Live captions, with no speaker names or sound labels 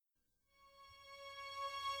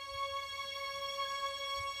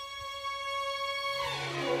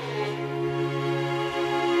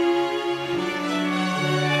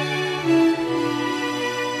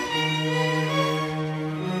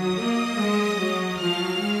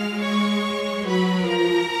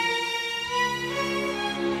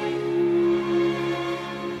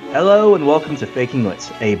Hello and welcome to Faking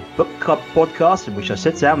Lit, a book club podcast in which I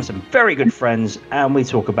sit down with some very good friends and we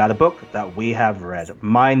talk about a book that we have read.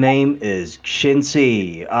 My name is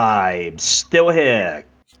Shinty. I'm still here.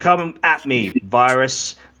 Come at me,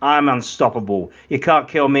 virus. I'm unstoppable. You can't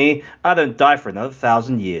kill me. I don't die for another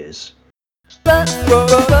 1,000 years.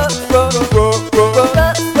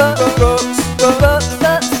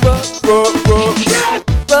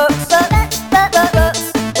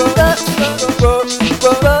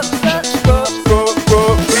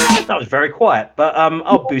 That was very quiet, but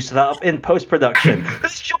I'll boost that up in post-production.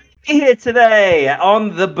 Let's join me here today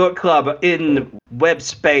on the book club in web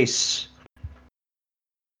space.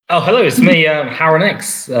 Oh, hello, it's me, Harren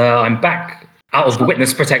X. I'm back out of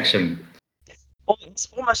witness protection. Oh, it's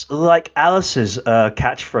almost like Alice's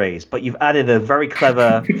catchphrase, but you've added a very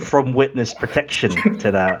clever from witness protection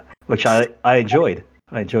to that, which I enjoyed.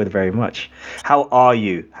 I enjoyed it very much. How are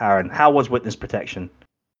you, Harren? How was witness protection?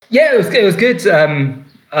 Yeah, it was good.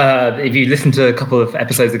 If you listened to a couple of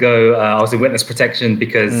episodes ago, I was in witness protection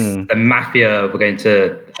because the mafia were going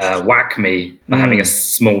to whack me for having a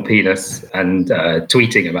small penis and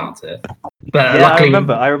tweeting about it. But yeah, luckily,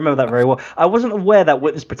 I remember that very well. I wasn't aware that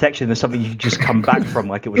witness protection is something you just come back from,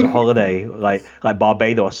 like it was a holiday, like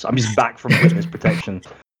Barbados. I'm just back from witness protection.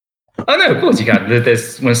 Oh no, of course you can.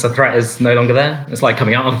 There's once the threat is no longer there. It's like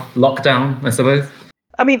coming out of lockdown, I suppose.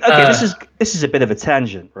 I mean, okay, this is a bit of a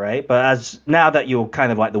tangent, right? But as now that you're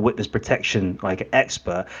kind of like the witness protection like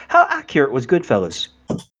expert, how accurate was Goodfellas?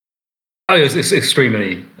 Oh, it was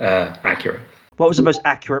extremely accurate. What was the most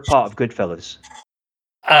accurate part of Goodfellas?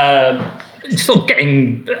 Sort of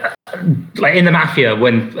getting like in the mafia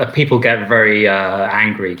when people get very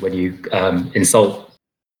angry when you insult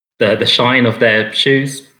the shine of their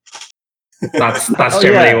shoes. That's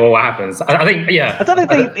generally what happens. I think, yeah. I don't think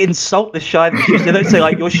they insult the shine of the shoes. They don't say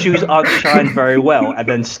like your shoes aren't shined very well and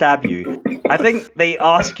then stab you. I think they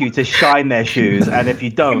ask you to shine their shoes, and if you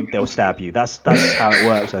don't, they'll stab you. That's how it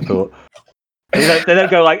works. I thought they don't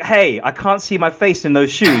go like, "Hey, I can't see my face in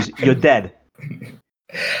those shoes. You're dead."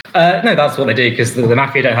 No, that's what they do because the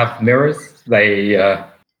mafia don't have mirrors. They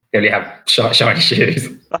only have shiny shoes.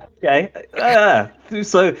 Okay,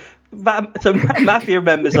 so mafia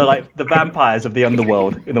members are like the vampires of the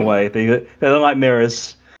underworld in a way. They don't like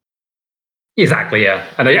mirrors. Exactly, yeah,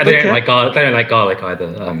 and they don't like garlic. They don't like garlic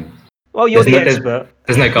either. Well, you're the expert.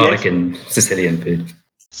 There's no garlic in Sicilian food.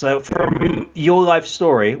 So, from your life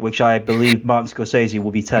story, which I believe Martin Scorsese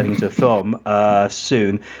will be turning into a film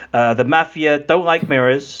soon, the mafia don't like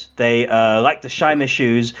mirrors. They like to shine their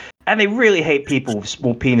shoes, and they really hate people with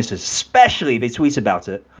small penises. Especially, they tweet about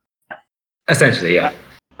it. Essentially, yeah.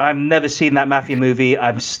 I've never seen that mafia movie.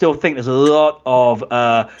 I still think there's a lot of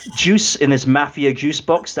juice in this mafia juice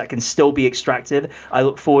box that can still be extracted. I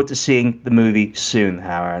look forward to seeing the movie soon,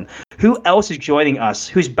 Harren. Who else is joining us?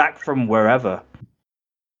 Who's back from wherever?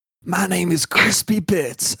 My name is Crispy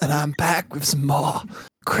Bits, and I'm back with some more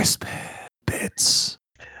Crispy Bits.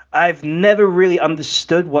 I've never really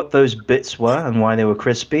understood what those bits were and why they were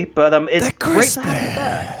crispy, but it's They're great crispy. to have you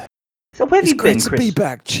back. So where have you been, It's great to be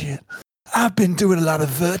back, Chit. I've been doing a lot of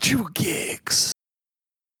virtual gigs.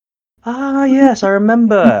 Ah, yes, I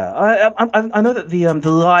remember. I know that the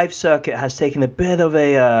live circuit has taken a bit of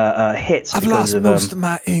a hit. I've lost most of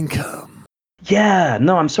my income. Yeah,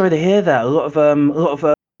 no, I'm sorry to hear that. A lot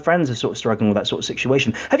of friends are sort of struggling with that sort of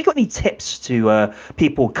situation. Have you got any tips to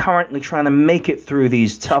people currently trying to make it through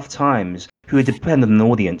these tough times who are dependent on an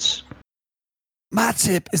audience? My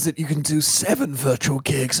tip is that you can do 7 virtual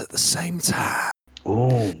gigs at the same time.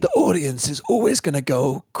 Oh. The audience is always going to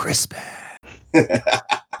go crispy.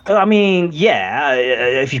 I mean, yeah,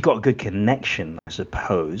 if you've got a good connection, I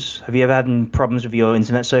suppose. Have you ever had any problems with your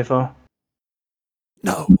internet so far?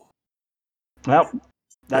 No. Well,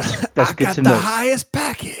 that's good to know. I got the highest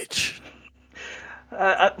package.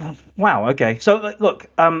 Wow. Okay. So look,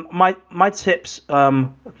 my tips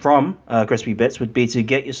from Crispy Bits would be to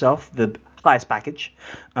get yourself the highest package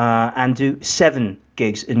and do 7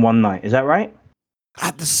 gigs in one night. Is that right?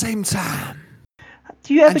 At the same time.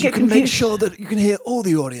 Do you ever and get you can confused? make sure that you can hear all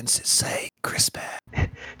the audiences say crispy.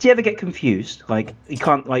 Do you ever get confused? Like you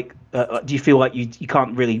can't do you feel like you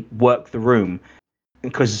can't really work the room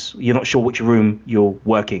because you're not sure which room you're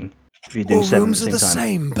working if you're doing All 7 rooms at are the the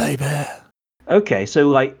same time? same, baby. Okay, so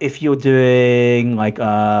like if you're doing like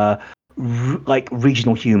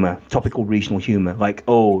regional humor, topical regional humor, like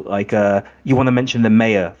you want to mention the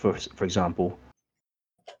mayor for example.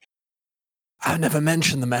 I've never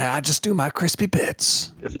mentioned the mayor. I just do my crispy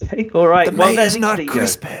bits. Okay, all right. The mayor's not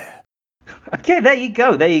crispy. Okay, there you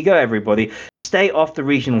go, everybody. stay off the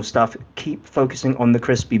regional stuff. Keep focusing on the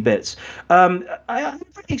crispy bits. I'm very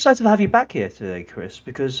excited to have you back here today, Chris,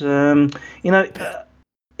 because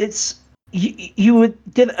it's you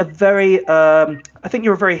did a very I think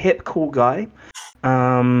you're a very hip, cool guy.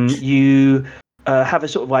 You have a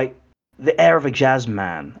sort of like the air of a jazz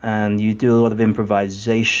man, and you do a lot of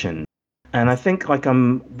improvisation. And I think like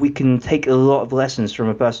we can take a lot of lessons from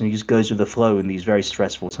a person who just goes with the flow in these very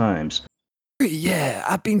stressful times. Yeah,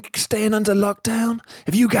 I've been staying under lockdown.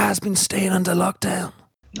 Have you guys been staying under lockdown?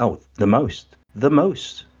 Oh, the most.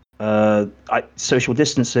 Social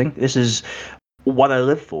distancing. This is what I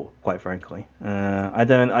live for, quite frankly. I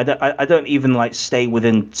don't even like stay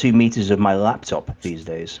within 2 meters of my laptop these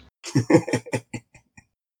days.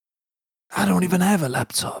 I don't even have a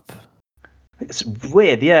laptop. It's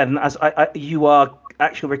weird, yeah. And as you are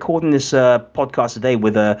actually recording this podcast today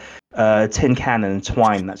with a tin can and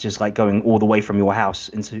twine that's just like going all the way from your house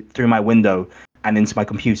through my window and into my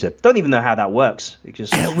computer. Don't even know how that works.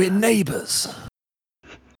 Yeah, we're neighbors.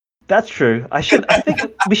 That's true. I think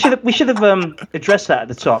we should have addressed that at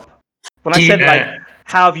the top. When I said like,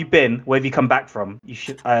 how have you been? Where have you come back from?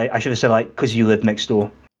 I should have said like, because you live next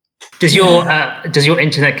door. Does your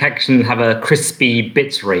internet connection have a crispy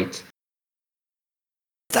bits rate?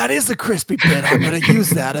 That is a crispy bit. I'm going to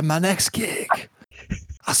use that in my next gig.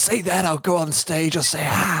 I'll say that. I'll go on stage. I'll say,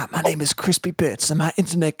 "Hi, my name is Crispy Bits, and my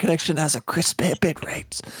internet connection has a crispy bit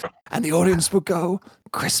rate." And the audience will go,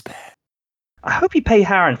 "Crispy." I hope you pay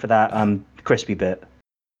Harren for that crispy bit.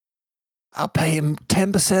 I'll pay him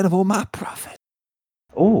 10% of all my profit.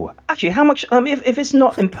 Oh, actually, how much? If it's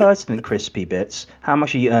not impertinent crispy bits, how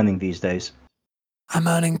much are you earning these days? I'm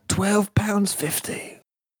earning £12.50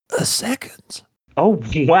 a second. Oh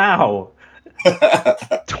wow!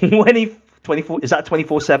 24. Is that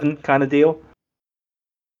 24/7 kind of deal?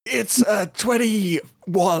 It's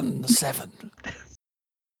 21/7.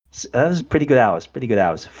 That's pretty good hours.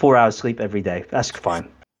 4 hours sleep every day. That's fine.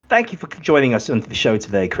 Thank you for joining us on the show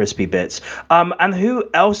today, Crispy Bits. And who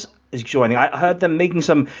else is joining? I heard them making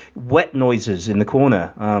some wet noises in the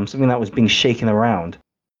corner. Something that was being shaken around.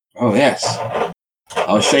 Oh yes,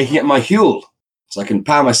 I was shaking at my Huel, so I can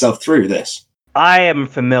power myself through this. I am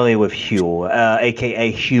familiar with Huel, aka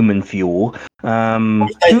Human Fuel.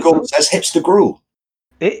 Dave Gordon says hipster gruel.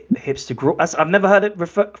 Hipster gruel. I've never heard it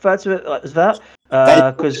referred to it as that.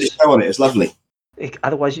 Because on it, it's lovely.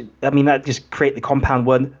 Otherwise, that just create the compound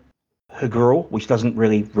word "hagurl," which doesn't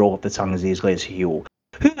really roll off the tongue as easily as Huel.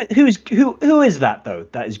 Who is that though?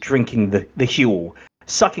 That is drinking the Huel,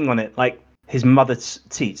 sucking on it like his mother's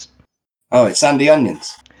teats. Oh, it's Andy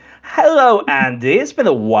Onions. Hello, Andy. It's been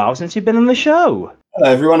a while since you've been on the show. Hello,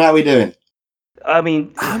 everyone. How are we doing? I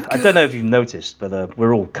don't know if you've noticed, but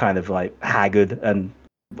we're all kind of like haggard and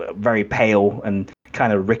very pale and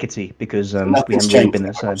kind of rickety because we haven't really been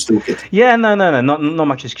there. So. Yeah, no, not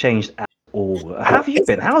much has changed at all. How have you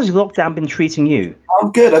been? How has lockdown been treating you?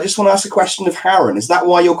 I'm good. I just want to ask a question of Harren. Is that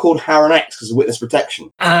why you're called Harren X, because of witness protection?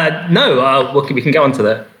 No, we can get on to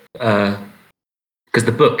that. Because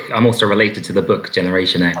the book, I'm also related to the book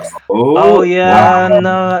Generation X. Oh yeah, wow.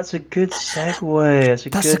 No, that's a good segue.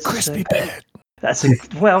 That's a crispy bit.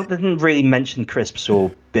 Well, they didn't really mention crisps or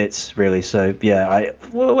bits, really. So yeah,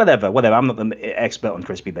 whatever. I'm not the expert on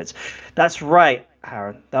crispy bits. That's right,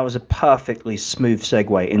 Harren. That was a perfectly smooth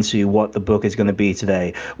segue into what the book is going to be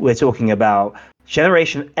today. We're talking about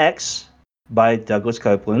Generation X by Douglas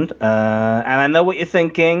Coupland. And I know what you're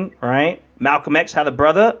thinking, right? Malcolm X had a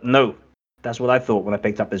brother? No. That's what I thought when I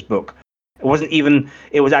picked up this book. It was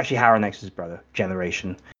actually Harren X's brother,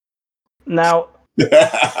 Generation. Now,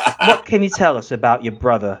 what can you tell us about your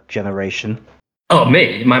brother, Generation? Oh,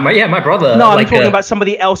 me? My brother. No, I'm talking about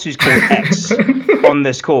somebody else who's called X on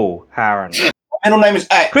this call, Harren. My middle name is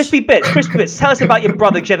X. Crispy Bits, tell us about your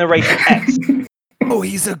brother, Generation X. Oh,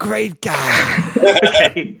 he's a great guy.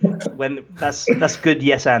 Okay, that's good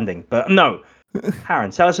yes-anding, but no.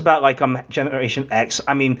 Harren, tell us about Generation X.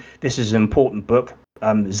 This is an important book,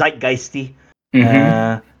 zeitgeisty.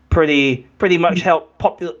 Pretty much helped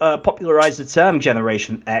popularize the term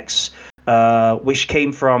Generation X, which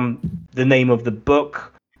came from the name of the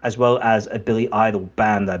book as well as a Billy Idol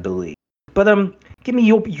band, I believe. But give me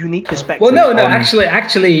your unique perspective. Well, no,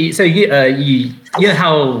 actually. So you know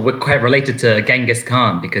how we're quite related to Genghis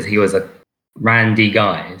Khan because he was a randy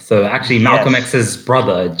guy. So actually, Malcolm X's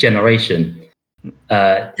brother, Generation.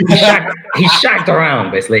 He shagged around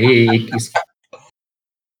basically.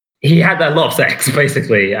 He had a lot of sex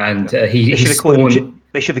basically, and they should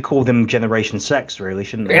have called him Generation Sex, really,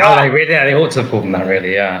 shouldn't they? Yeah, they ought to have called him that,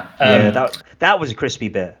 really. Yeah. That was a crispy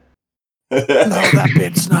bit. No, that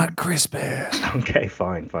bit's not crispy. Okay,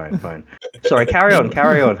 fine. Sorry, carry on,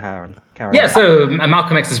 Aaron. Carry Yeah, on. so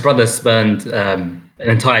Malcolm X's brother spurned an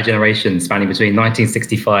entire generation spanning between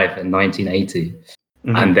 1965 and 1980,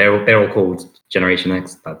 and they're all called Generation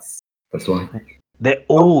X. That's why. They're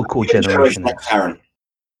all called Generation X. Aaron.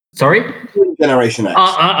 Sorry? Generation X.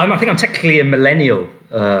 I think I'm technically a millennial.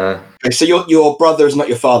 Okay, so your brother is not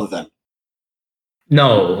your father then?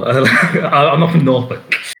 No, I'm not from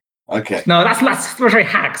Norfolk. Okay. No, that's very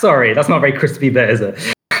hack. Sorry, that's not very crispy bit, is it?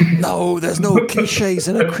 No, there's no cliches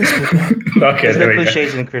in a crispy bit. Okay, There's there no we go.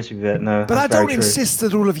 cliches in a crispy bit. No, But I that's very don't true. insist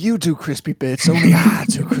that all of you do crispy bits. Only I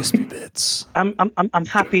do crispy bits. I'm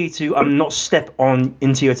happy to not step on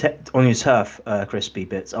into your on your turf, crispy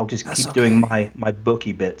bits. I'll just That's keep doing okay. my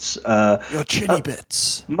bookie bits. Your chinny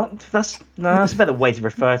bits. That's a better way to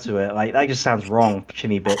refer to it. Like that just sounds wrong.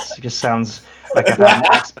 Chinny bits. It just sounds like I've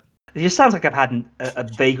had it just sounds like I've had a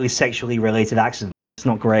vaguely sexually related accident. It's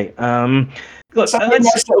not great. Look, Something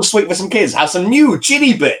nice little sweet for some kids. Have some new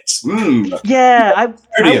chili bits. yeah, I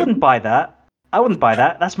Brilliant. wouldn't buy that.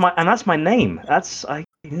 That's my name. Just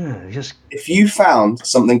If you found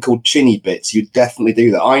something called Chinny Bits, you'd definitely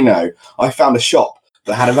do that. I know. I found a shop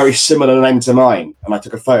that had a very similar name to mine, and I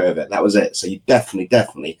took a photo of it. That was it. So you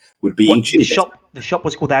definitely would be eating Chinny Bits. The shop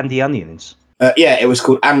was called Andy Onions. Yeah, it was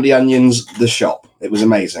called Andy Onions, the shop. It was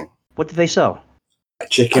amazing. What did they sell?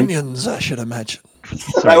 Chicken. Onions, I should imagine.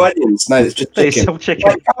 No onions. No, it's just They chicken. sell chicken.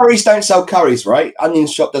 Like, curries don't sell curries, right?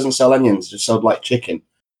 Onions shop doesn't sell onions. Just sold like chicken.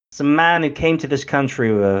 It's a man who came to this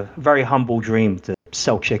country with a very humble dream to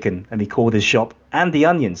sell chicken, and he called his shop Andy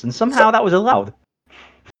Onions, and somehow that was allowed.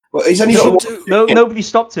 Well, he's only got Nobody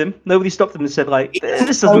stopped him. Nobody stopped him and said, like,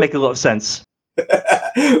 this doesn't make a lot of sense.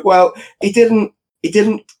 Well, he didn't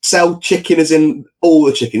sell chicken as in all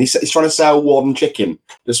the chicken. He's trying to sell one chicken,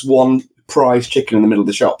 just one prize chicken in the middle of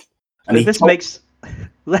the shop. And This makes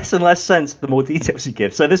less and less sense the more details you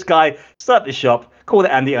give. So this guy started the shop, called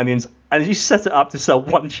it Andy Onions, and he set it up to sell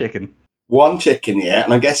one chicken. One chicken, yeah,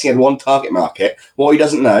 and I'm guessing he had one target market. What he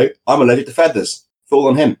doesn't know, I'm allergic to feathers. Fall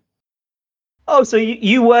on him. Oh, so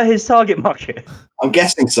you were his target market? I'm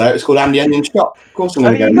guessing so. It's called Andy Onion Shop. Of course I'm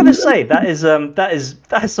going to go. You've got to say that is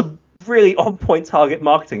some really on-point target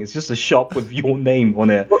marketing. It's just a shop with your name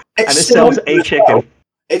on it, and it sells a chicken.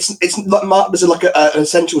 It's like marked as like an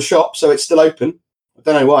essential shop, so it's still open. I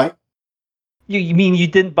don't know why. You mean you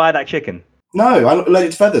didn't buy that chicken? No, I'm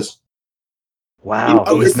allergic to feathers. Wow,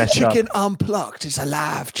 Oh, he's it's the messed up. chicken unplucked. It's a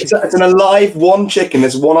live chicken. It's an alive one chicken.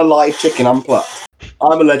 There's one alive chicken unplucked.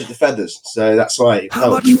 I'm allergic to feathers, so that's why. How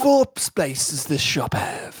much floor space does this shop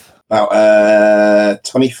have? About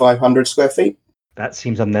 2,500 square feet. That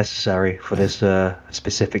seems unnecessary for this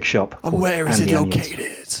specific shop. And where is it Andy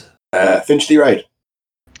Onions. located? Finchley Road.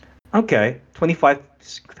 Okay,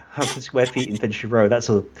 2,500 square feet in Finchley Road. That's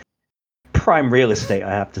a prime real estate, I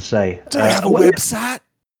have to say. Do they have a website?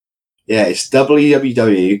 Yeah, it's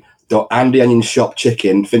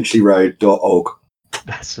www.andyonionshopchickenfinchleyrOad.org.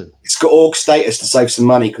 It's got org status to save some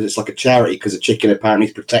money because it's like a charity because the chicken apparently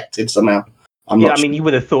is protected somehow. I mean, you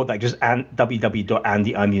would have thought that just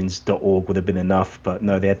www.andyonions.org would have been enough, but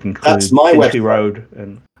no, they had to include That's my Finchley website. Road.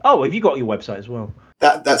 And have you got your website as well?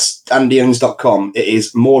 That's andyonions.com. It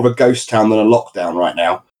is more of a ghost town than a lockdown right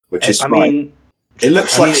now, which is fine. It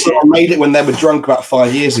looks like someone made it when they were drunk about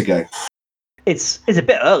 5 years ago. It's a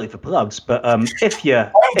bit early for plugs, but if you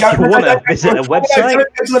want to visit a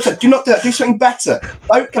website, do not do that. Do something better.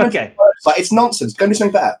 Don't come okay. Like it's nonsense. Go do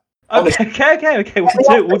something better. Okay.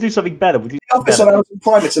 We'll do something better. We'll do Office on Amazon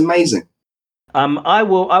Prime. It's amazing.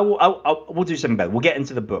 We'll do something better. We'll get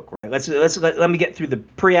into the book. Right? Let me get through the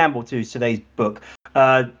preamble to today's book.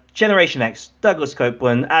 Generation X. Douglas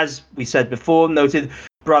Copeland, as we said before, noted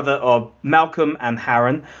brother of Malcolm and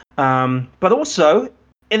Aaron, but also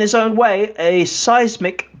in his own way a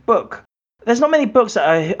seismic book. There's not many books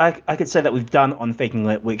that I could say that we've done on Faking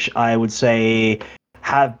Lit, which I would say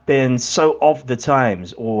have been so of the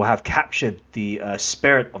times or have captured the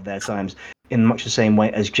spirit of their times in much the same way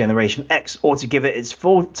as Generation X, or to give it its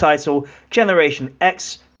full title, Generation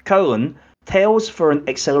X: Tales for an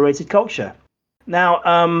Accelerated Culture. Now,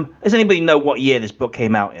 does anybody know what year this book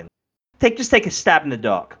came out in? Just take a stab in the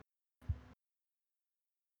dark.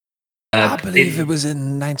 I believe it was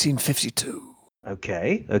in 1952.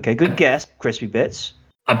 Okay, good guess, Crispy Bits.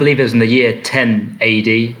 I believe it was in the year 10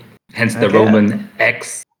 AD, hence the Roman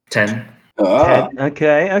X 10.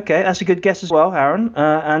 Okay, that's a good guess as well, Aaron.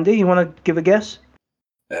 Andy, you want to give a guess?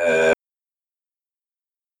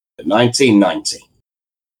 1990.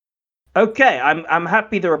 Okay, I'm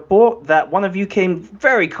happy to report that one of you came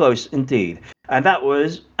very close indeed. and that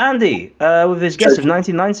was Andy with his guess of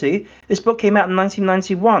 1990. This book came out in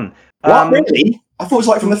 1991. What, really? I thought it was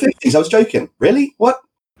like from the 50s. I was joking. Really? What?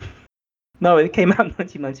 No, it came out in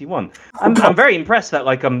 1991. I'm very impressed that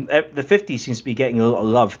like the 50s seems to be getting a lot of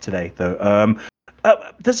love today, though.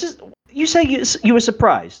 You say you were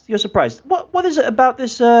surprised? You're surprised. What is it about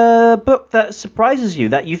this book that surprises you?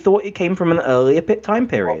 That you thought it came from an earlier time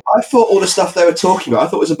period? I thought all the stuff they were talking about. I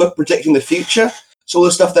thought it was a book predicting the future. So all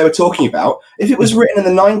the stuff they were talking about. If it was written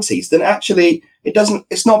in the 90s, then actually it doesn't.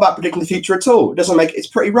 It's not about predicting the future at all. It doesn't make. It's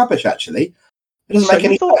pretty rubbish, actually. It doesn't make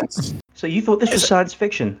any sense. So you thought this was science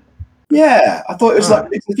fiction? Yeah, I thought it was like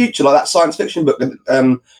predicting the future, like that science fiction book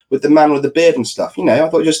with the man with the beard and stuff. You know, I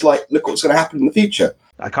thought just like look what's going to happen in the future.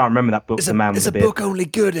 I can't remember that book. The man with the beard. Is a book only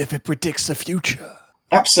good if it predicts the future?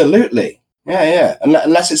 Absolutely. Yeah.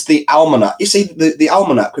 Unless it's the almanac. You see, the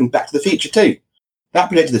almanac went Back to the Future too. That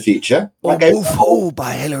predicted the future. Or Wolf Hall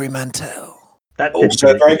by Hilary Mantel. That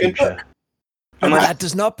also a very good book. And that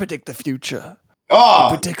does not predict the future. Oh,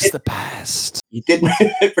 it predicts the past. You didn't.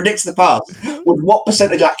 It predicts the past. With what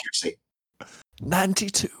percentage accuracy?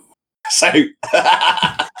 92. So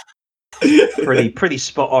pretty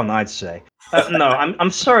spot on, I'd say. No,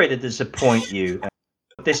 I'm sorry to disappoint you.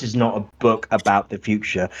 This is not a book about the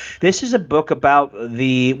future. This is a book about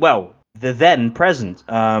the then present.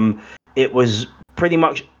 It was pretty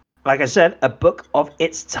much, like I said, a book of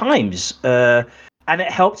its times, and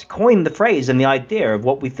it helped coin the phrase and the idea of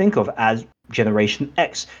what we think of as Generation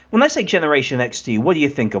X. When I say Generation X to you, what do you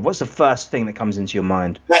think of? What's the first thing that comes into your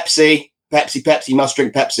mind? Pepsi, must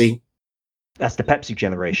drink Pepsi. That's the Pepsi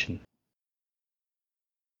generation.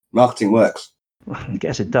 Marketing works. I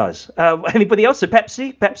guess it does. Anybody else? So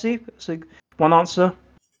Pepsi. So one answer.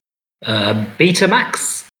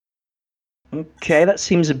 Betamax. Okay, that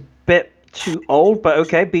seems a bit too old, but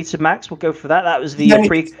okay, Betamax. We'll go for that. That was the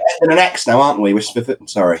pre. An X now, aren't we?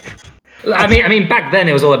 Sorry. I mean, back then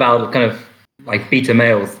it was all about kind of like beta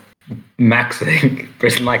males maxing.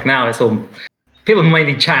 But like now, it's all people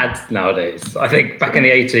mainly Chads nowadays. I think back in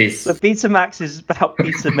the 80s. So Betamax is about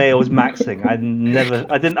beta males maxing.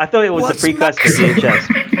 I thought it was the precursor to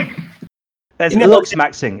VHS. It's looks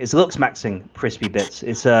maxing. It's looks maxing. Crispy bits.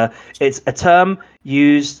 It's a term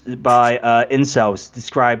used by incels to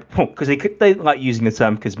describe because they like using the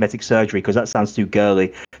term cosmetic surgery because that sounds too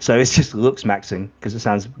girly. So it's just looks maxing because it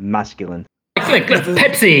sounds masculine. Like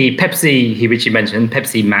Pepsi, which you mentioned,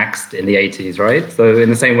 Pepsi maxed in the 80s, right? So in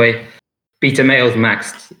the same way, beta males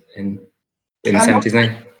maxed in the 70s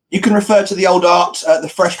now. You can refer to the old art, The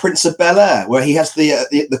Fresh Prince of Bel-Air, where he has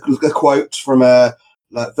the quote from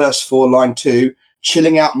verse 4, line 2,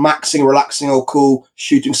 chilling out, maxing, relaxing, all cool,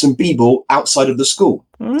 shooting some b-ball outside of the school.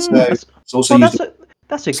 So it's also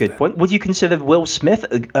that's a good point. Would you consider Will Smith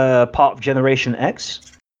part of Generation X?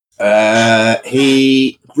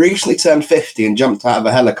 He recently turned 50 and jumped out of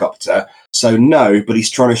a helicopter, so no, but he's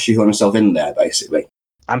trying to shoehorn himself in there, basically.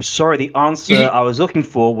 I'm sorry, the answer I was looking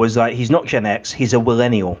for was he's not Gen X, he's a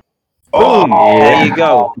millennial. Oh, boom! There you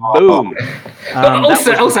go. Boom. But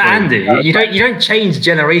also, Andy, you don't change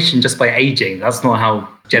generation just by aging. That's not how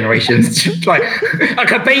generations like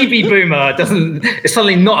a baby boomer doesn't. It's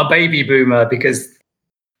suddenly not a baby boomer because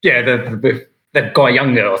they've got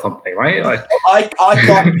younger or something, right? I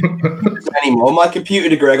can't anymore. My computer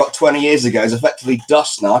degree I got 20 years ago is effectively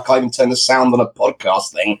dust now. I can't even turn the sound on a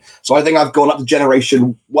podcast thing. So I think I've gone up to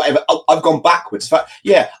generation whatever. I've gone backwards. In fact,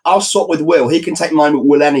 I'll swap with Will. He can take my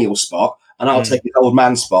millennial spot, and I'll take his old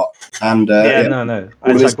man spot. And no.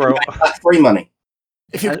 As free money.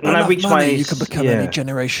 If you've got enough money, you can become any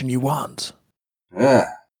generation you want. Yeah.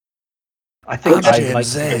 I think Gen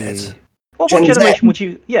Z. What generation would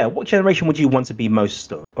you? Yeah, what generation would you want to be most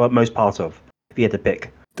part of if you had to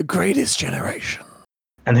pick? The greatest generation.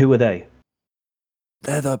 And who are they?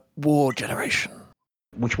 They're the war generation.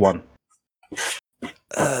 Which one?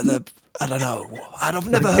 I don't know. I've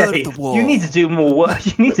never heard of the war. You need to do more work.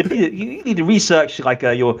 You need to research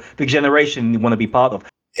the generation you want to be part of.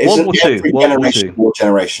 World War II. War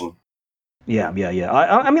generation. Yeah.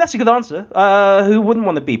 I mean that's a good answer. Who wouldn't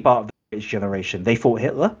want to be part of the greatest generation? They fought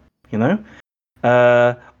Hitler. You know,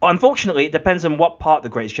 unfortunately, it depends on what part of the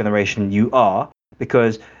greatest generation you are,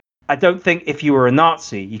 because I don't think if you were a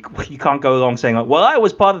Nazi, you can't go along saying, well, I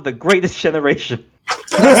was part of the greatest generation.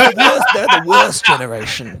 They're the worst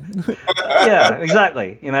generation. Yeah,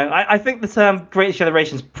 exactly. You know, I think the term greatest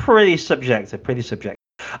generation is pretty subjective.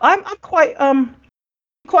 I'm quite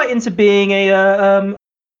into being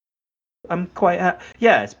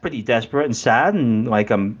it's pretty desperate and sad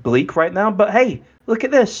and bleak right now. But hey, look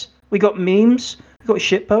at this. We got memes, we got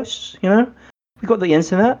shit posts, we got the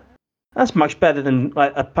internet. That's much better than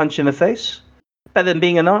a punch in the face. Better than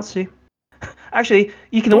being a Nazi. Actually,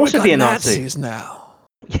 you can But we also got be a Nazi. Nazis now.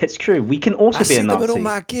 Yeah, it's true. We can also I be see a them at all Nazi.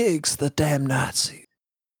 my gigs, the damn Nazis.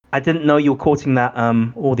 I didn't know you were courting that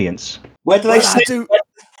audience. Where do they Well, I sit? do.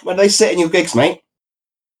 Where do they sit in your gigs, mate?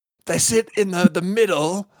 They sit in the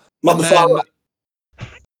middle, Not and the far then right.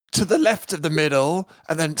 to the left of the middle,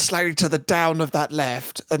 and then slightly to the down of that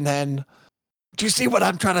left, and then. Do you see what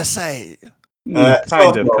I'm trying to say? Kind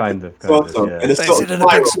of, yeah. In a They sort sit of in a big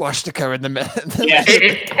spiral. swastika in the middle. Yeah.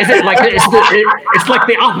 Is it like it's like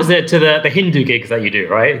the opposite to the Hindu gigs that you do,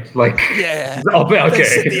 right? Like Yeah. oh, but They okay.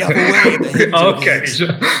 sit the other way in the Hindu Okay, gigs.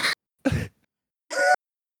 sure.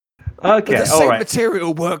 But Okay, the all same right.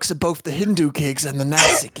 material works at both the Hindu gigs and the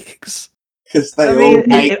Nazi gigs. Because they I all mean,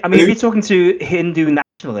 hate if you're talking to Hindu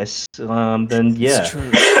nationalists, then yeah, It's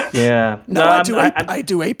true. yeah. No, I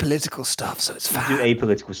do apolitical stuff, so it's do fine.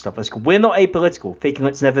 apolitical stuff. That's cool. We're not apolitical. Faking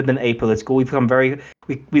Lit's never been apolitical.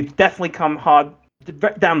 We've definitely come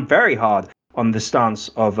down very hard on the stance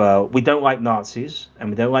of we don't like Nazis and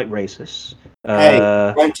we don't like racists. Hey,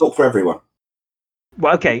 don't talk for everyone.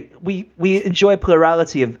 Well, okay, we enjoy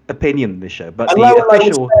plurality of opinion in this show, but Hello, the hello,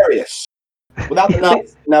 official. Aquarius. Without the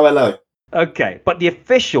nuts, no hello. Okay, but the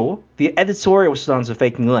editorial stance of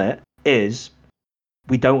Faking Lit is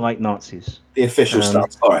we don't like Nazis. The official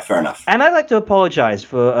stance. All right, fair enough. And I'd like to apologize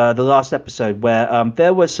for the last episode where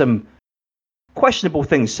there were some questionable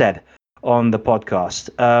things said on the podcast.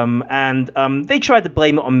 And they tried to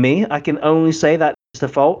blame it on me. I can only say that it's the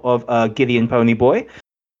fault of Gideon Ponyboy.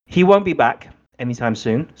 He won't be back anytime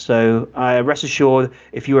soon. So rest assured,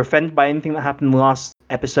 if you were offended by anything that happened in the last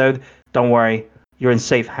episode, don't worry. You're in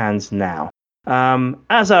safe hands now.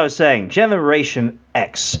 As I was saying, Generation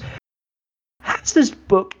X. Has this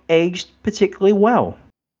book aged particularly well?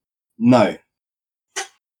 No.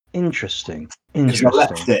 Interesting. Because I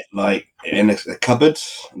left it like in a cupboard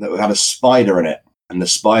that had a spider in it, and the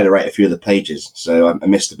spider ate a few of the pages, so I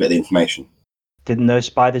missed a bit of the information. Didn't know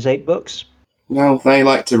spiders ate books? Well, they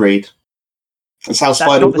like to read. That's how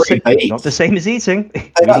spiders read. They eat. Not the same as eating.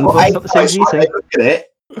 Not the same as eating. They look at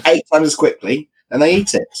it 8 times as quickly, and they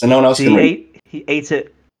eat it, so no one else can read. He ate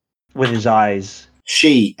it with his eyes.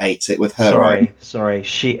 She ate it with her eyes. Sorry.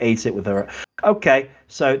 She ate it with her. Okay,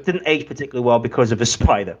 so it didn't age particularly well because of a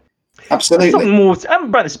spider. Absolutely.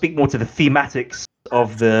 I'm trying to speak more to the thematics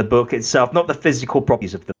of the book itself, not the physical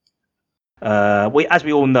properties of the book. As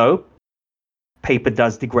we all know, paper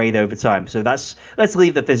does degrade over time. So let's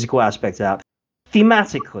leave the physical aspect out.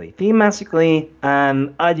 Thematically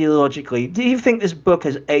and ideologically, do you think this book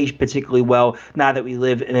has aged particularly well now that we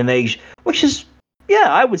live in an age which is,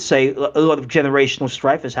 I would say a lot of generational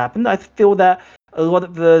strife has happened. I feel that a lot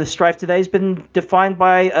of the strife today has been defined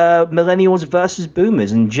by millennials versus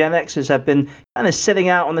boomers, and Gen Xers have been kind of sitting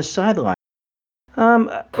out on the sideline. I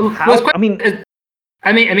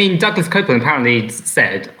mean, Douglas Copeland apparently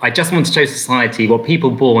said, "I just want to show society what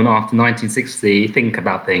people born after 1960 think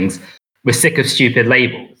about things. We're sick of stupid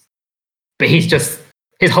labels." But his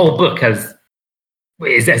whole book has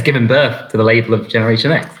given birth to the label of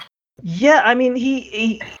Generation X. Yeah, I mean,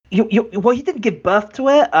 he didn't give birth to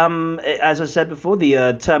it. As I said before,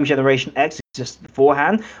 the term Generation X existed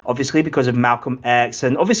beforehand, obviously because of Malcolm X,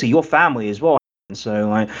 and obviously your family as well.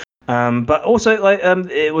 So, but also,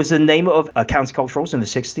 it was the name of counterculturals in the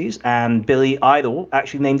 '60s, and Billy Idol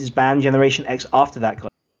actually named his band Generation X after that.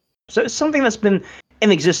 So it's something that's been in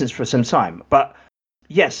existence for some time. But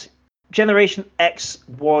yes, Generation X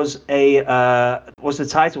was the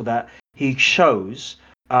title that he chose.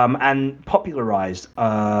 And popularized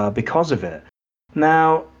because of it.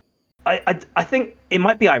 Now, I think it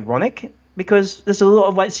might be ironic because there's a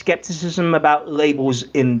lot of skepticism about labels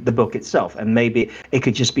in the book itself, and maybe it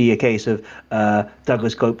could just be a case of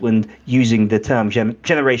Douglas Copeland using the term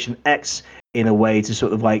Generation X in a way to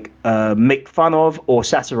sort of make fun of or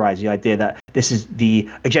satirize the idea that this is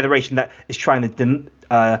a generation that is trying to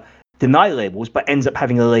deny labels but ends up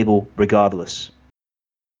having a label regardless.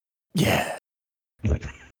 Yeah.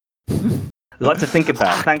 A lot to think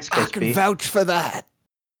about. Thanks, Crispy. I can vouch for that.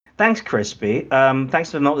 Thanks, Crispy.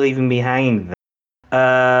 Thanks for not leaving me hanging You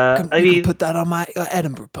there. can put that on my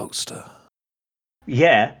Edinburgh poster.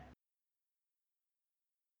 Yeah.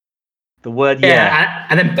 The word yeah.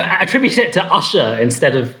 And then attribute it to Usher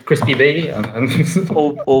instead of Crispy B.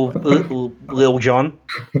 or Lil Jon.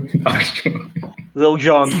 Lil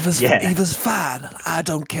Jon. Eva's fine. I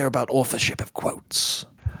don't care about authorship of quotes.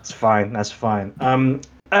 That's fine.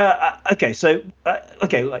 Okay, so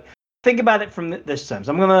think about it from this terms.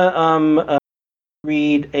 I'm gonna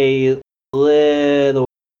read a little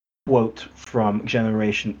quote from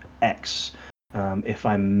Generation X, if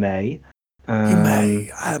I may. You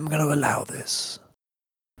may. I'm going to allow this.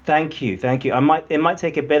 Thank you. It might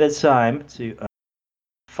take a bit of time to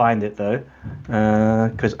find it though,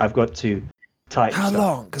 because I've got to type. How stuff.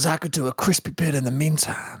 long? Because I could do a crispy bit in the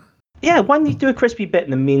meantime. Yeah, why don't you do a crispy bit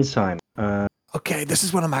in the meantime? Okay, this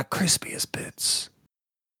is one of my crispiest bits.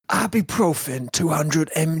 Ibuprofen 200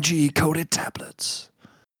 mg coated tablets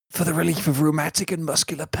for the relief of rheumatic and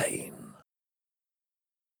muscular pain.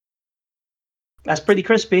 That's pretty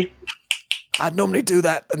crispy. I'd normally do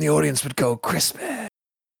that, and the audience would go crispy.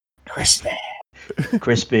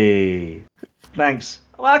 Crispy. Thanks.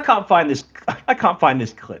 Well, I can't find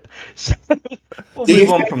this clip. So we'll Do you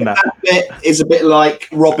move on think from that. bit is a bit like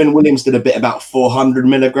Robin Williams did a bit about 400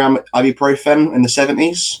 milligram ibuprofen in the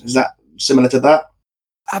 70s? Is that similar to that?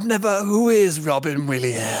 Who is Robin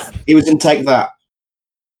Williams? He was in Take That.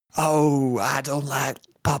 Oh, I don't like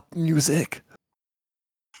pop music.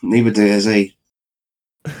 Neither does he.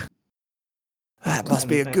 That must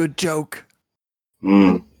be a good joke.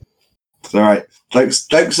 It's all right.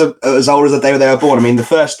 Jokes are as old as the day they were born. I mean, the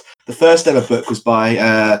first ever book was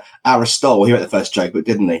by Aristotle. He wrote the first joke book,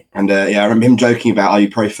 didn't he? And I remember him joking about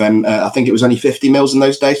ibuprofen. I think it was only 50 mils in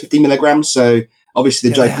those days, 50 milligrams. So obviously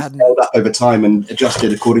the joke has held up over time and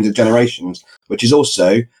adjusted according to generations, which is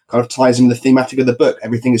also kind of ties in the thematic of the book.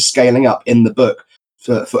 Everything is scaling up in the book.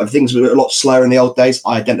 For things were a lot slower in the old days.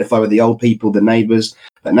 I identify with the old people, the neighbours.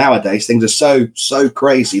 But nowadays, things are so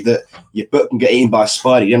crazy that your book can get eaten by a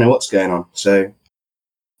spider. You don't know what's going on. So,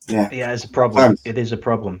 yeah. Yeah, it's a problem. It is a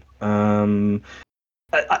problem.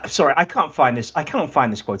 Sorry, I can't find this. I can't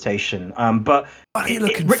find this quotation. But what are you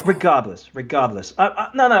looking for? Regardless.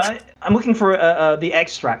 I'm looking for the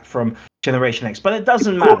extract from Generation X, but it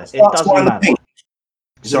doesn't matter. It doesn't matter.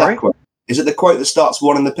 Sorry? Is it the quote that starts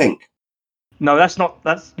one in the pink? No, that's not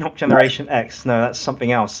Generation X. No, that's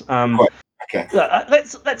something else. Okay.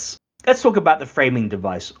 Let's talk about the framing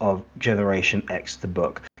device of Generation X, the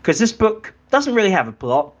book, because this book doesn't really have a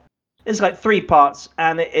plot. It's like 3 parts,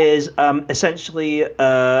 and it is essentially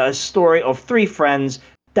a story of 3 friends,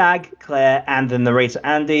 Dag, Claire, and the narrator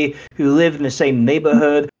Andy, who live in the same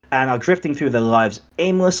neighborhood and are drifting through their lives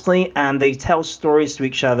aimlessly, and they tell stories to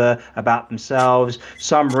each other about themselves,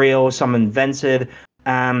 some real, some invented.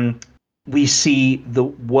 We see the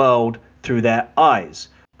world through their eyes.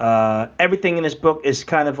 Everything in this book is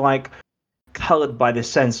kind of like colored by this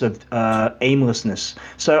sense of aimlessness.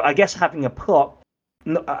 So I guess having a plot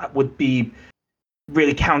would be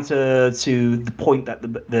really counter to the point that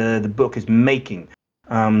the book is making.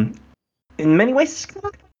 In many ways, it's kind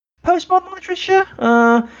of postmodern literature,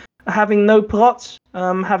 having no plot,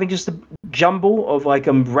 having just a jumble of like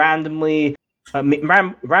randomly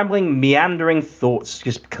rambling, meandering thoughts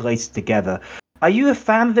just collated together. Are you a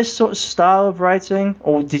fan of this sort of style of writing,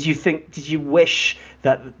 or did you wish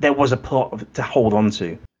that there was a plot to hold on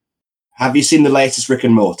to? Have you seen the latest Rick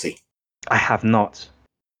and Morty? I have not.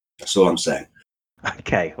 That's all I'm saying.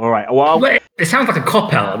 Okay, all right. Well, it sounds like a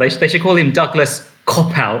cop out. They should call him Douglas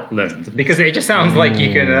Cop Outland, because it just sounds like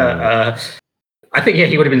you can. I think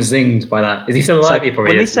he would have been zinged by that. Is he still alive?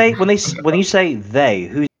 So when you say they,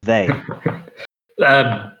 who's they?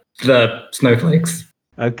 The snowflakes.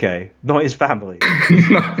 Okay, not his family.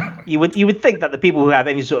 You would think that the people who have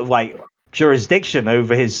any sort of like jurisdiction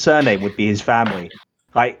over his surname would be his family.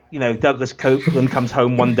 Like, Douglas Copeland comes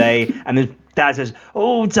home one day and his dad says,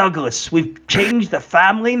 "Oh, Douglas, we've changed the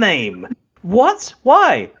family name." What?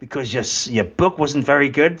 Why? Because your book wasn't very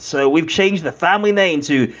good, so we've changed the family name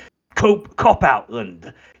to Cop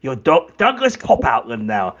Outland. You're Douglas Cop Outland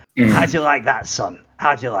now. How'd you like that, son?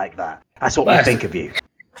 How'd you like that? That's what we think of you.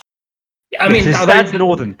 I mean, his dad's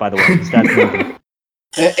Northern, by the way. His dad's Northern.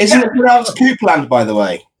 Isn't it pronounced Coupland, by the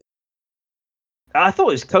way? I thought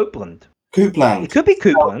it was Copeland. Coupland. It could be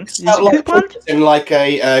Coupland. Is it Coupland? In like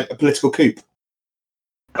a political coup.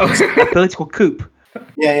 A political coup.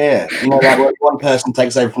 Yeah. You know that where one person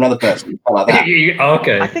takes over from another person. Like that.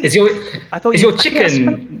 Okay. Is your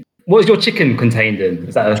chicken? What is your chicken contained in?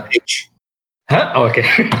 Is that a pitch? Huh? Oh, okay.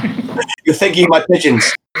 You're thinking my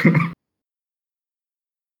pigeons.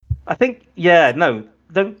 I think, no.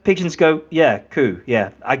 Don't pigeons go, coo. Yeah,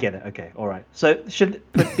 I get it. Okay, all right. So should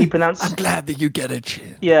it be pronounced? I'm glad that you get it,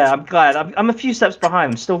 Chin. Yeah, I'm glad. I'm a few steps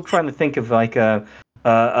behind. I'm still trying to think of like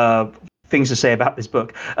things to say about this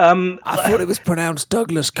book. I thought it was pronounced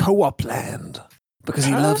Douglas Co-op-land because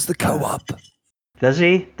he loves the co-op. Does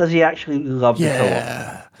he? Does he actually love the co-op?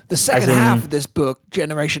 Yeah. The second half of this book,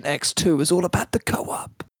 Generation X2, is all about the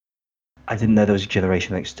co-op. I didn't know there was a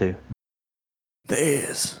Generation X2. There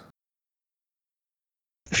is.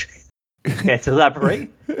 Care to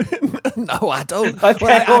elaborate? No, I don't. Okay,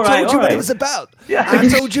 Well, I all right, told you all what right. it was about. Yeah. I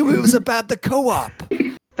told you it was about the co-op.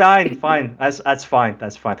 Fine. That's fine.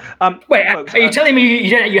 That's fine. Wait, folks, are you telling me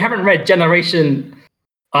you haven't read Generation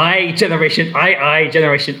I, Generation II,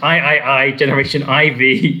 Generation III, Generation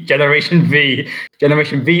IV, Generation V,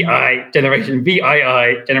 Generation VI, Generation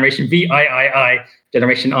VII, Generation VIII,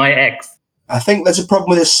 Generation IX? I think there's a problem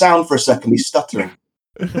with his sound for a second. He's stuttering.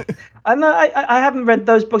 I haven't read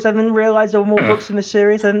those books. I didn't realize there were more books in the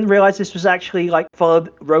series. I didn't realize this was actually like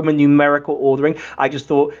followed Roman numerical ordering. I just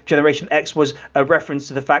thought Generation X was a reference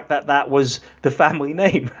to the fact that that was the family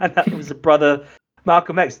name and that was the brother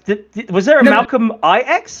Malcolm X. Was there a Malcolm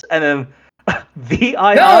IX and a VII?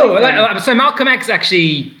 No, so Malcolm X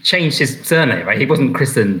actually changed his surname, right? He wasn't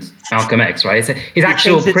christened Malcolm X, right? His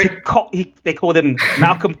actual they called him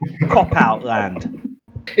Malcolm Cop Outland.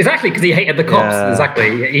 Exactly, because he hated the cops. Yeah.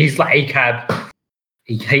 Exactly, he's like ACAB.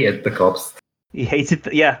 He hated the cops. He hated.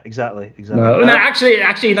 Exactly. No, actually,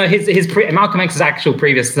 no. Malcolm X's actual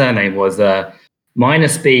previous surname was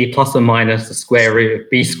 -b plus or minus the square root of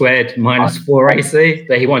b squared minus 4ac.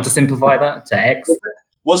 But he wanted to simplify that to x.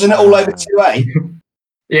 Wasn't it all over 2A?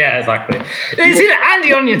 Yeah, exactly. You see,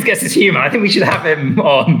 Andy Onions gets his humor. I think we should have him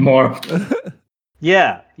on more often.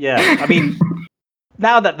 Yeah. I mean,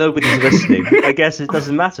 now that nobody's listening, I guess it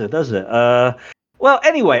doesn't matter, does it? Well,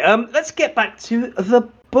 anyway, let's get back to the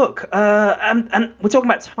book. And we're talking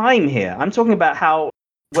about time here. I'm talking about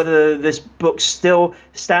whether this book still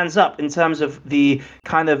stands up in terms of the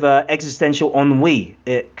kind of existential ennui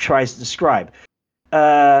it tries to describe.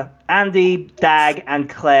 Andy, Dag, and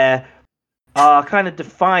Claire are kind of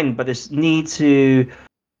defined by this need to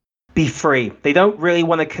be free. They don't really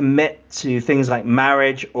want to commit to things like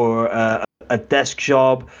marriage or a desk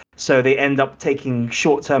job, so they end up taking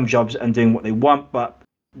short-term jobs and doing what they want, but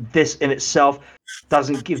this in itself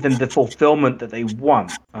doesn't give them the fulfillment that they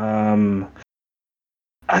want. I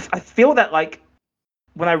feel that, like,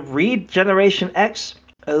 when I read Generation X,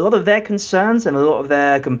 a lot of their concerns and a lot of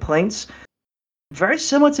their complaints very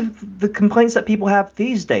similar to the complaints that people have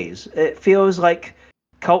these days. It feels like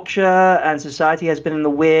culture and society has been in a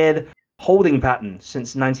weird holding pattern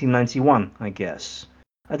since 1991, I guess.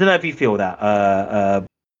 I don't know if you feel that. Well,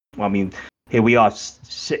 I mean, here we are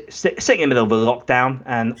sitting in the middle of a lockdown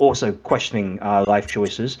and also questioning our life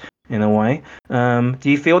choices in a way. Do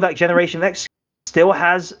you feel that Generation X still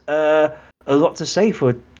has a lot to say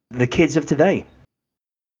for the kids of today?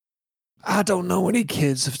 I don't know any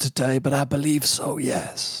kids of today, but I believe so,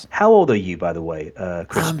 yes. How old are you, by the way,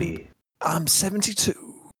 Crispy? I'm 72.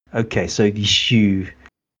 Okay, so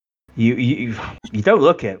you don't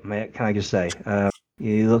look it, mate, can I just say.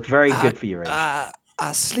 You look very good for your age. I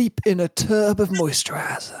sleep in a tub of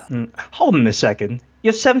moisturizer. Hold on a second.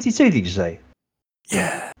 You're 72, did you say?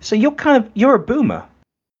 Yeah. So you're a boomer.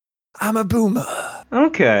 I'm a boomer.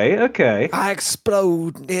 Okay. I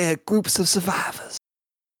explode near groups of survivors.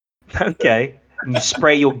 Okay. And you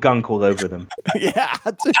spray your gunk all over them. Yeah,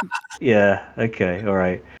 I do. Yeah, okay, all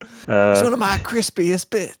right. It's one of my crispiest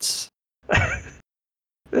bits.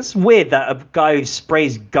 It's weird that a guy who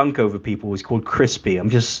sprays gunk over people is called Crispy. I'm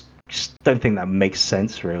just don't think that makes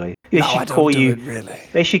sense, really. They should call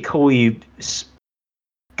you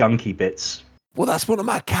Gunky Bits. Well, that's one of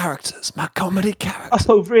my characters, my comedy character.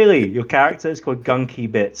 Oh, really? Your character is called Gunky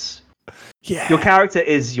Bits. Yeah. Your character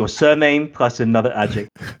is your surname plus another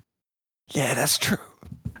adjective. Yeah, that's true.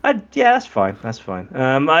 Yeah, that's fine. That's fine.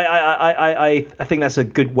 I think that's a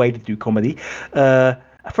good way to do comedy.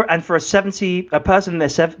 For a person in their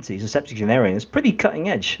 70s, a septuagenarian, is pretty cutting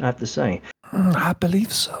edge, I have to say. I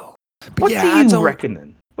believe so. But What do you reckon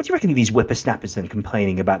then? What do you reckon of these whippersnappers then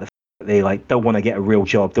complaining about the fact that they don't want to get a real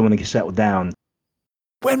job, don't want to get settled down?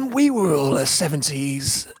 When we were all in the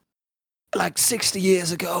 70s, like 60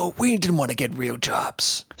 years ago, we didn't want to get real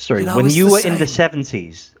jobs. Sorry, when you were in the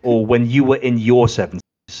 70s or when you were in your 70s?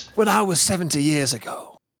 When I was 70 years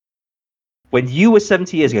ago. When you were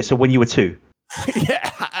 70 years ago, so when you were 2?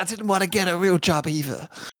 Yeah, I didn't want to get a real job either.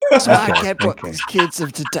 So I get what these kids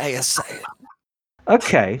of today are saying.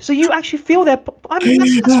 Okay, so you actually feel that? I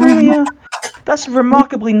mean, that's really that's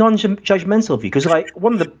remarkably non-judgmental of you, because like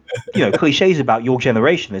one of the cliches about your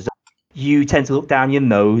generation is that you tend to look down your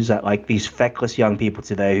nose at like these feckless young people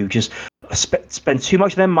today who just spend too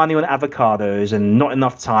much of their money on avocados and not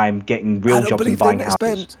enough time getting real jobs and buying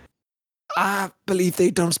houses. I believe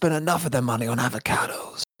they don't spend enough of their money on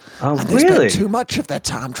avocados. Oh, and they really? spend too much of their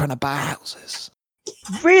time trying to buy houses.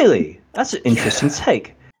 Really? That's an interesting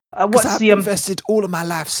take. Because I've invested all of my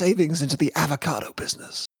life savings into the avocado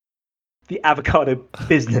business. The avocado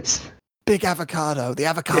business? Big Avocado, the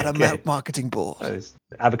avocado marketing board. It's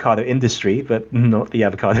avocado industry, but not the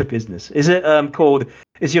avocado business. Is it called?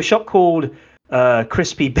 Is your shop called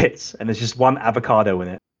Crispy Bits, and there's just one avocado in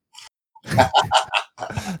it?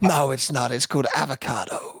 No, it's not. It's called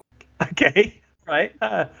Avocado. Okay, right.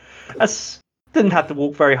 That's didn't have to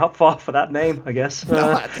walk very far for that name, I guess.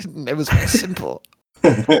 No, I didn't. It was very simple.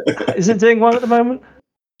 Is it doing well at the moment?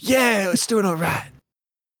 Yeah, it's doing all right.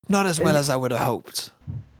 Not as well as I would have hoped.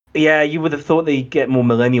 Yeah, you would have thought they'd get more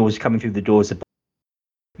millennials coming through the doors to buy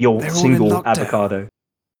your They're all in single lockdown. avocado.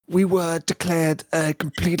 We were declared a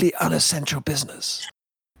completely unessential business.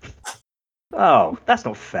 Oh, that's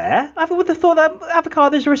not fair. I would have thought that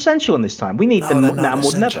avocados are essential in this time. We need them they're now not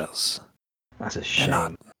more than ever. essentials. That's a They're shame.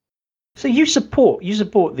 not. So you support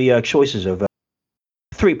the choices of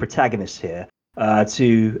three protagonists here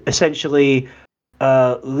to essentially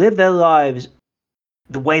live their lives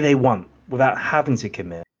the way they want without having to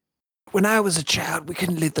commit. When I was a child, we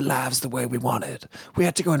couldn't live the lives the way we wanted. We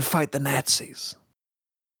had to go and fight the Nazis.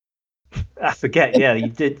 I forget. Yeah, you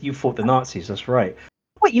did. You fought the Nazis. That's right.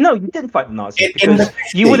 Wait, you didn't fight the Nazis In the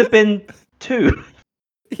because you would have been 2.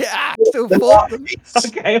 Yeah, I still fought them.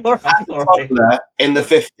 Okay, all right. Toddler in the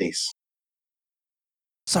 50s.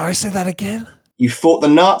 Sorry, say that again? You fought the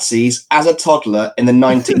Nazis as a toddler in the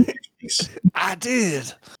 1950s I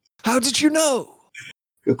did. How did you know?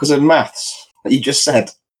 because of maths that you just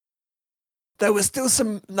said. There were still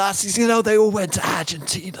some Nazis, they all went to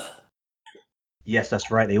Argentina. Yes,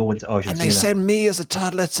 that's right. They all went to Argentina. And they sent me as a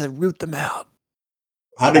toddler to root them out.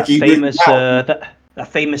 How did that you famous root them out? that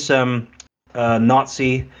famous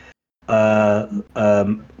Nazi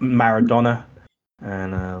Maradona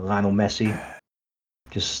and Lionel Messi,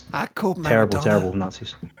 just I called terrible, Maradona. terrible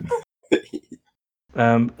Nazis.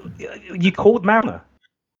 You called Maradona?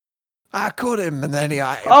 I caught him, and then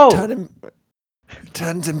I Oh!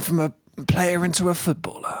 turned him from a player into a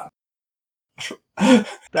footballer.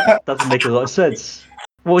 That doesn't make a lot of sense.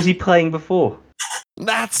 What was he playing before?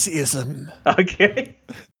 Nazism. Okay.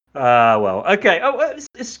 Well, okay. Oh, well,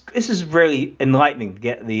 this is really enlightening to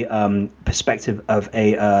get the perspective of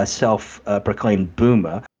a self-proclaimed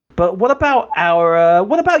boomer. But what about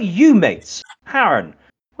what about you, mates? Harren,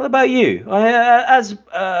 what about you? As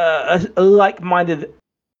a like-minded,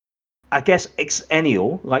 I guess,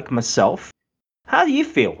 exennial like myself, how do you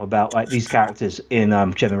feel about these characters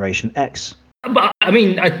in Generation X? But I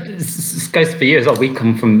mean, this goes for you as well. We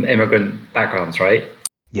come from immigrant backgrounds, right?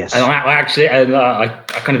 Yes. And I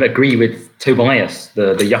kind of agree with Tobias,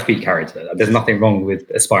 the yuppie character. There's nothing wrong with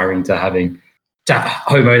aspiring to having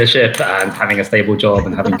home ownership and having a stable job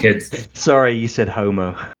and having kids. Sorry, you said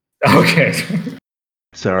homo. Okay.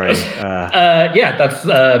 Sorry. Yeah, that's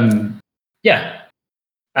yeah,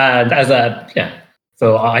 and as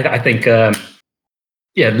so I think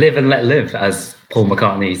live and let live, as Paul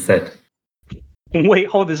McCartney said. Wait,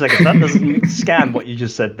 hold a second. That doesn't scan what you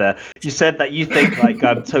just said there. You said that you think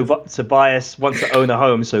Tobias wants to own a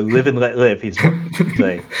home, so live and let live. He's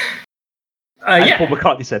saying. As Paul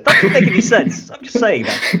McCartney said. That doesn't make any sense. I'm just saying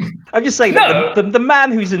that. That the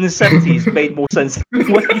man who's in his 70s made more sense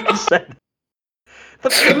than what you just said.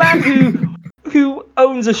 The man who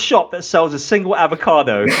owns a shop that sells a single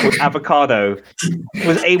avocado called Avocado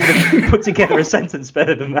was able to put together a sentence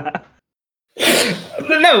better than that.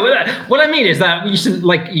 No, what I mean is that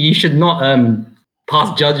you should not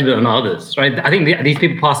pass judgment on others, right? I think these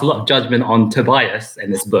people pass a lot of judgment on Tobias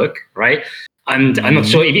in this book, right? And I'm not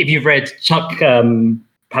sure if you've read Chuck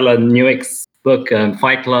Palahniuk's book,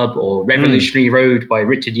 Fight Club, or Revolutionary Road by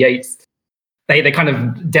Richard Yates. They kind of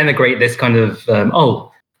denigrate this kind of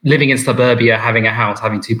living in suburbia, having a house,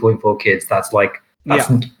 having 2.4 kids.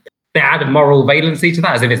 They add a moral valency to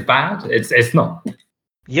that as if it's bad. It's not.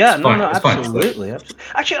 Yeah, it's fine. Absolutely.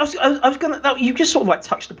 Actually, I was gonna. You just sort of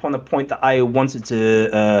touched upon a point that I wanted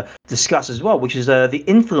to discuss as well, which is the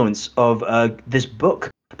influence of this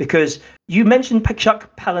book, because you mentioned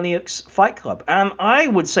Chuck Palahniuk's Fight Club, and I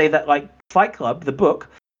would say that Fight Club, the book,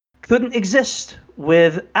 couldn't exist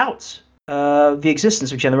without the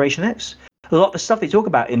existence of Generation X. A lot of the stuff they talk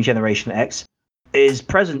about in Generation X is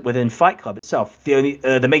present within Fight Club itself.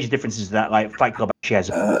 The major difference is that Fight Club actually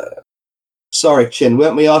has Sorry, Chin,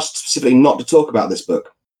 weren't we asked specifically not to talk about this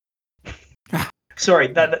book? Sorry,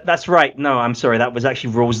 that's right. No, I'm sorry. That was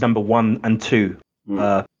actually rules number 1 and 2.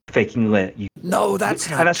 Faking lit. No, that's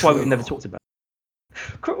not and that's true. why we've never talked about it.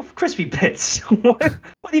 Crispy Bits. What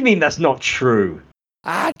do you mean that's not true?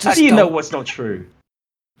 How do you know what's not true?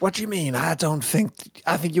 What do you mean? I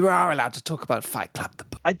think you are allowed to talk about Fight Club, the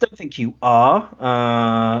book. I don't think you are.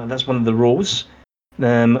 That's one of the rules.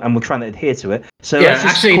 and we're trying to adhere to it. So yeah, let's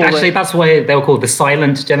just actually, that's why they were called the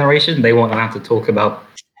silent generation. They weren't allowed to talk about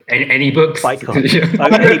any books. Fight Club. Yeah.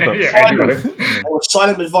 Any books. Yeah, any books. They were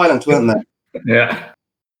silent but violent, weren't they? Yeah.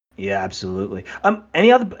 Yeah, absolutely.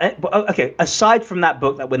 Any other? Okay, aside from that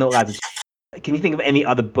book that we're not allowed to, can you think of any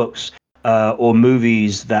other books or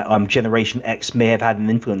movies that Generation X may have had an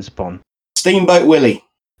influence upon? Steamboat Willie.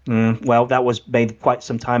 Well, that was made quite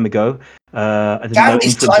some time ago. I didn't know Damn,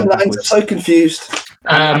 these influence on timelines are backwards. so confused.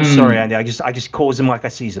 I'm sorry, Andy. I just calls them like I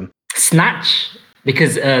sees them. Snatch,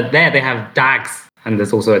 because there they have dags, and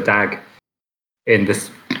there's also a dag in this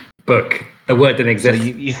book. The word didn't So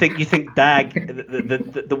exist. you think dag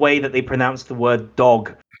the way that they pronounce the word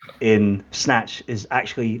dog in Snatch is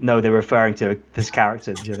actually they're referring to this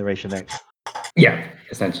character, Generation X. Yeah,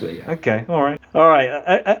 essentially. Yeah. Okay, all right.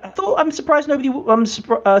 I'm surprised nobody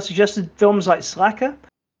suggested films like Slacker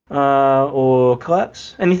or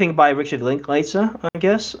Clerks. Anything by Richard Linklater, I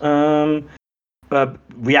guess.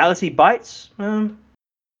 Reality Bites.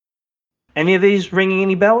 Any of these ringing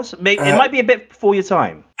any bells? It might be a bit before your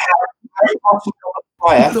time. Harry Potter and the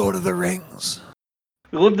Fire. Lord of the Rings.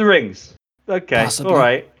 Lord of the Rings. Okay, Possibly. all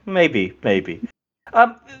right, maybe.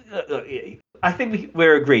 I think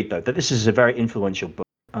we're agreed though that this is a very influential book.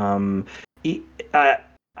 I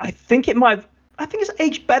think it's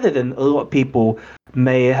aged better than a lot of people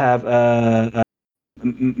may have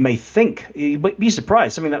may think. You'd be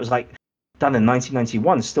surprised. Something that was like done in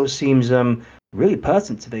 1991 still seems really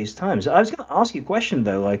pertinent to today's times. I was going to ask you a question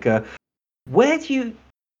though, like what do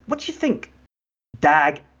you think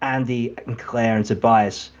Dag, Andy, and Claire and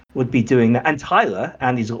Tobias would be doing now, and Tyler,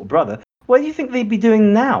 Andy's little brother? What do you think they'd be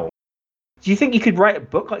doing now? Do you think you could write a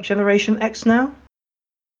book like Generation X now?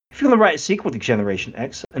 If you're going to write a sequel to Generation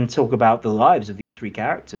X and talk about the lives of these three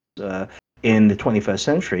characters in the 21st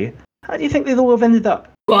century, how do you think they'd all have ended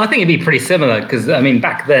up? Well, I think it'd be pretty similar because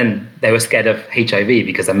back then they were scared of HIV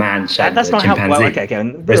because a man shagged That's a not chimpanzee. how. Well, okay,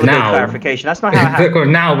 again, Whereas now, now, clarification. That's not how it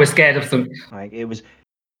happened. now we're scared of some. Like it was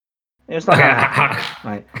not how it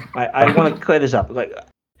happened. I want to clear this up. Like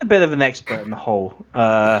a bit of an expert in the whole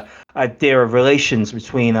idea of relations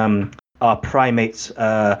between our primates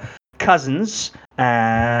cousins,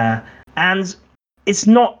 and it's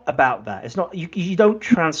not about that. It's not you don't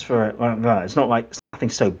transfer it like that. It's not like it's nothing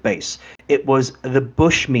so base. It was the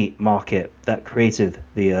bushmeat market that created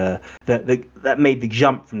that made the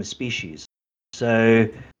jump from the species. So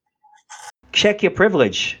check your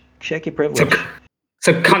privilege. Check your privilege.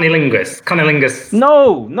 So cunnilingus.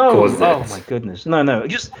 No. caused Oh it. my goodness. No.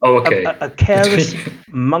 Just Okay. a careless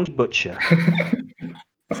monkey butcher.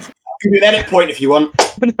 Give me an edit point if you want.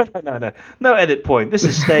 No edit point. This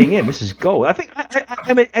is staying in. This is gold. I think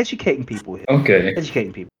I'm educating people here. Okay.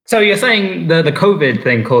 Educating people. So you're saying the COVID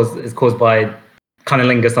thing is caused by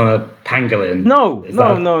cunnilingus on a pangolin? No. Is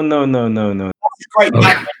that- It's great.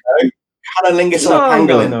 Cunnilingus on a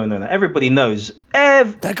pangolin. No. Everybody knows.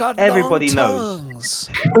 They got Everybody long knows. tongues.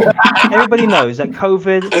 Everybody knows that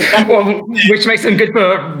COVID. Well, which makes them good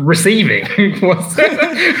for receiving.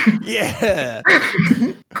 Yeah.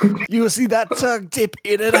 You will see that tongue dip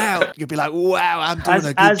in and out. You'll be like, wow, I'm doing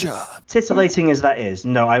a good job. Titillating as that is,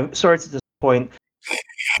 no, I'm sorry to disappoint.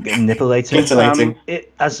 Manipulating. Titillating.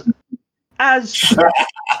 As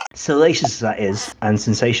salacious as that is and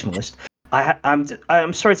sensationalist,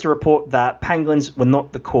 I'm sorry to report that pangolins were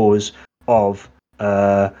not the cause of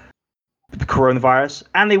the coronavirus,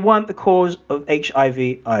 and they weren't the cause of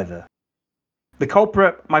HIV either. The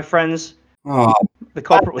culprit, my friends, Oh, the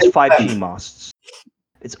culprit was 5G masts.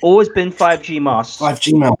 It's always been 5G masts.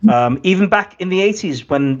 5G man. Even back in the 80s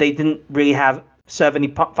when they didn't really serve any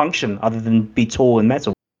function other than be tall and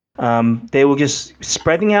metal. They were just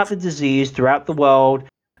spreading out the disease throughout the world,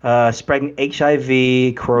 spreading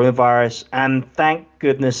HIV, coronavirus, and thank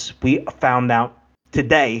goodness we found out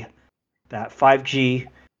today that 5G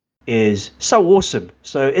is so awesome.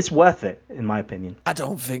 So it's worth it, in my opinion. I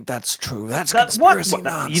don't think that's true. That's What? conspiracy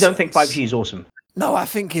nonsense. You don't think 5G is awesome? No, I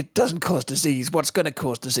think it doesn't cause disease. What's going to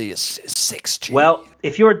cause disease is 6G. Well,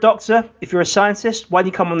 if you're a doctor, if you're a scientist, why don't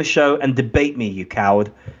you come on the show and debate me, you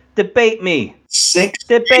coward? Debate me. 6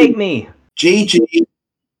 Debate me. GG.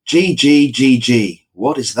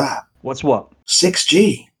 What is that? What's what?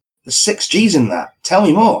 6G. There's 6 Gs in that. Tell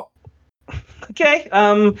me more. Okay.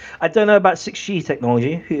 I don't know about 6G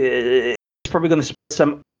technology. It's probably going to spread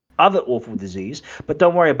some other awful disease, but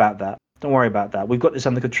don't worry about that. Don't worry about that. We've got this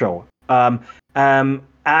under control. I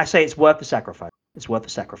say it's worth the sacrifice. It's worth the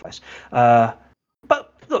sacrifice.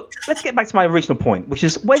 But look, let's get back to my original point, which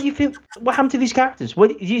is where do you feel? What happened to these characters?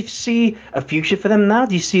 Do you see a future for them now?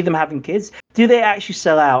 Do you see them having kids? Do they actually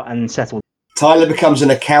sell out and settle? Tyler becomes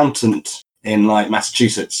an accountant in like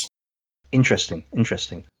Massachusetts. Interesting.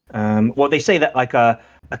 Well, they say that like a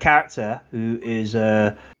character who is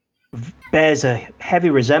bears a heavy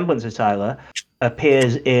resemblance to Tyler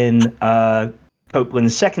appears in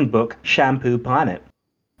Copeland's second book, Shampoo Planet.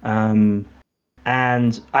 And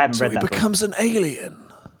I haven't read that. So he becomes an alien.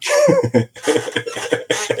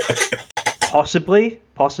 Possibly.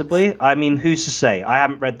 I mean, who's to say? I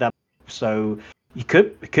haven't read that, so he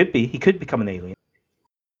could become an alien.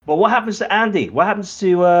 But what happens to Andy? What happens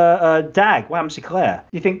to Dag? What happens to Claire?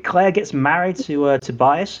 Do you think Claire gets married to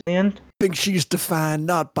Tobias in the end? I think she's defined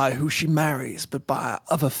not by who she marries, but by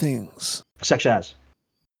other things. Such as?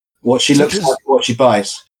 What she looks like, what she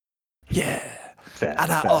buys. Yeah. Fair,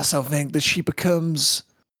 and I also think that she becomes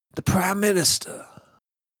the Prime Minister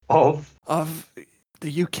of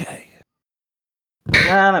the UK.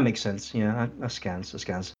 Yeah, that makes sense. Yeah, that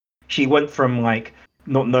scans. She went from like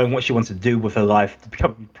not knowing what she wanted to do with her life to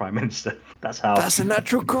become Prime Minister. That's a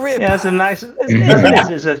natural career. Yeah, it's a nice.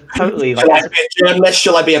 It's a totally. Shall I be a journalist?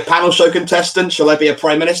 Shall I be a panel show contestant? Shall I be a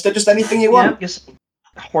Prime Minister? Just anything you want. Yeah, just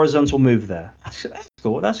horizontal move there.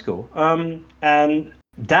 That's cool. And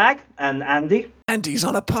Dag and Andy. Andy's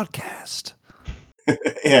on a podcast.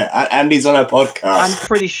 Yeah, Andy's on a podcast. I'm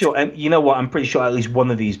pretty sure, and you know what? I'm pretty sure at least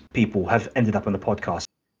one of these people have ended up on the podcast.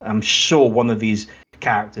 I'm sure one of these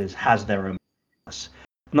characters has their own podcast.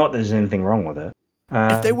 Not that there's anything wrong with it.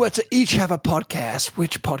 If they were to each have a podcast,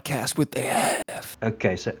 which podcast would they have?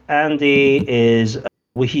 Okay, so Andy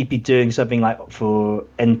will he be doing something like for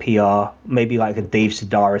NPR, maybe like a Dave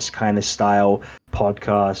Sedaris kind of style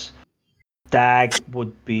podcast? Dag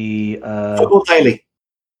would be Football Daily.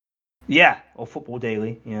 Yeah, or Football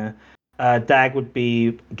Daily, yeah. Dag would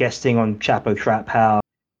be guesting on Chapo Trap House.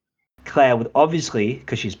 Claire would obviously,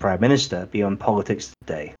 because she's Prime Minister, be on Politics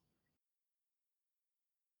Today.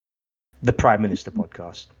 The Prime Minister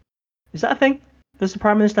podcast. Is that a thing? Does the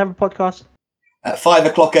Prime Minister have a podcast? At 5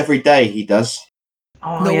 o'clock every day, he does.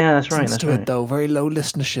 Oh, yeah, that's right. That's right. It, though. Very low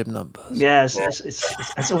listenership numbers. Yeah, it's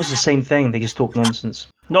always the same thing. They just talk nonsense.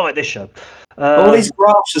 Not like this show. All these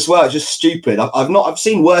graphs as well are just stupid. I've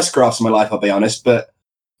seen worse graphs in my life, I'll be honest, but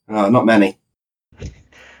not many.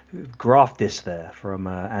 Graph this there from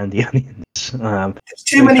Andy Onions. There's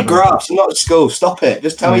too many graphs. I'm not at school. Stop it.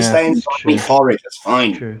 Just tell me stay inside me porridge. That's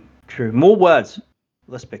fine. True. More words,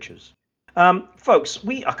 less pictures. Folks,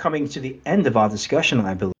 we are coming to the end of our discussion,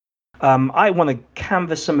 I believe. I want to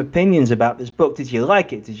canvass some opinions about this book. Did you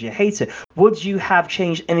like it? Did you hate it? Would you have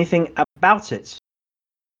changed anything about it?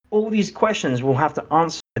 All these questions we'll have to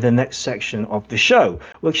answer in the next section of the show,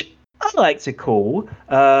 which I like to call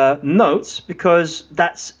Notes, because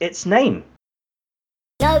that's its name.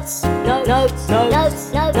 Notes, notes, notes,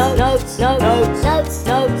 notes, notes, notes, notes, notes,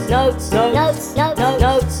 notes, notes, notes, notes,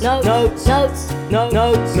 notes, notes,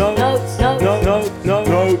 notes, notes, notes,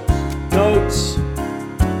 notes, notes.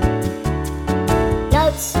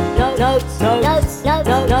 Notes, no notes, no notes, no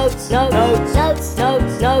no notes, no notes, notes,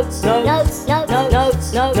 notes, notes, no notes, no no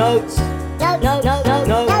notes, no notes, no no no no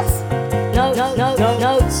notes, no no no no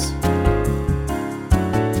notes,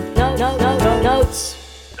 no no no no notes.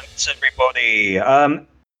 Notes, everybody.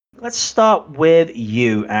 Let's start with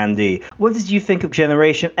you, Andy. What did you think of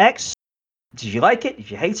Generation X? Did you like it?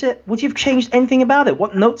 Did you hate it? Would you have changed anything about it?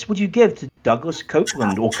 What notes would you give to Douglas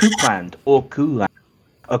Copeland or Coupland or Cooland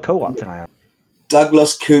or Co-op?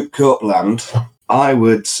 Douglas Copeland, I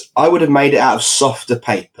would have made it out of softer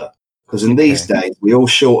paper, because in these days we're all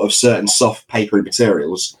short of certain soft papery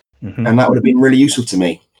materials, and that would have been really useful to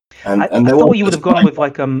me. And I thought you would have gone with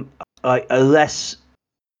like a less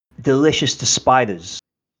delicious to spiders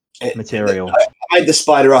material. I made the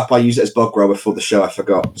spider up. I used it as bog roll before the show. I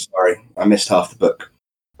forgot. Sorry, I missed half the book.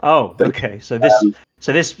 Oh, okay. So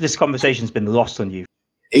this conversation's been lost on you.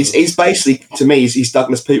 He's basically, to me, he's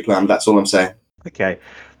Douglas Copeland. That's all I'm saying. Okay.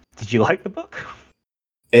 Did you like the book?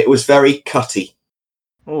 It was very cutty.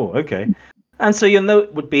 Oh, okay. And so your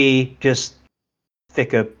note would be just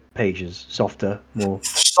thicker pages, softer, more...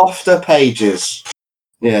 Softer pages.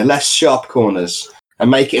 Yeah, less sharp corners. And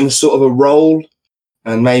make it in sort of a roll,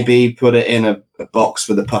 and maybe put it in a box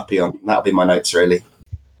with a puppy on. That'll be my notes, really.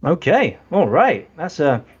 Okay. All right. That's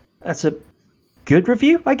a good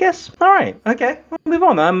review, I guess. All right. Okay. We'll move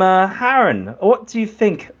on. Harren, what do you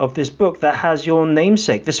think of this book that has your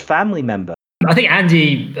namesake, this family member? I think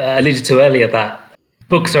Andy alluded to earlier that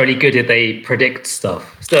books are only good if they predict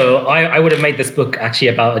stuff. So I would have made this book actually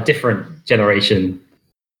about a different generation.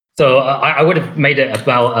 So I would have made it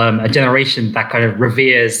about a generation that kind of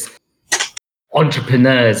reveres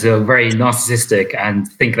entrepreneurs who are very narcissistic and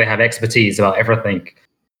think they have expertise about everything.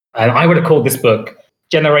 And I would have called this book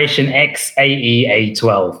Generation X AEA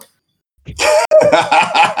 12.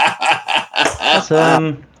 That's that's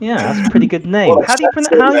a pretty good name.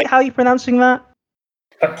 How are you pronouncing that?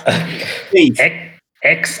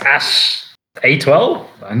 X A12.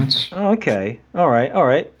 Oh, okay. All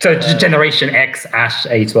right. So Generation X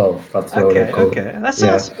A12. That's what Okay. they call it. That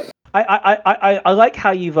sounds. I like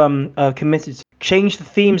how you've committed to change the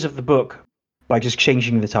themes of the book by just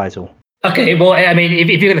changing the title. Okay, well, I mean, if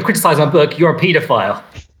you're going to criticize my book, you're a paedophile.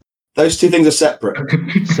 Those two things are separate.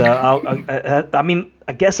 So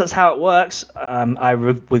I guess that's how it works. I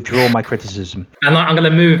withdraw my criticism. And I'm going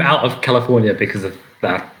to move out of California because of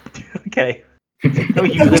that. Okay.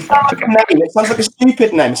 It sounds like a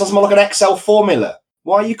stupid name. It sounds more like an Excel formula.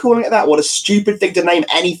 Why are you calling it that? What a stupid thing to name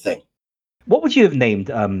anything. What would you have named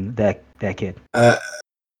their kid?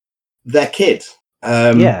 Their kid.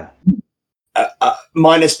 Yeah.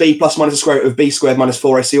 Minus b plus minus the square root of b squared minus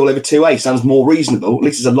 4ac all over 2a sounds more reasonable. At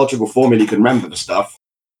least it's a logical formula you can remember the stuff.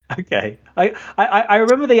 Okay. I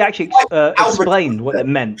remember they actually explained what it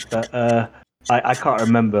meant, but I can't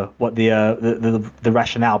remember what the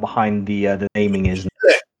rationale behind the naming is.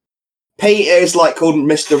 Peter is like called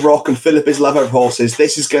Mr. Rock and Philip is lover of horses.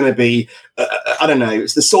 This is going to be, I don't know,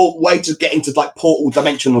 it's the sort of way to get into like portal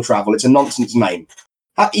dimensional travel. It's a nonsense name.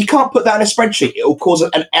 You can't put that in a spreadsheet. It'll cause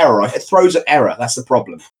an error. It throws an error. That's the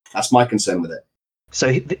problem. That's my concern with it.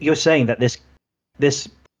 So you're saying that this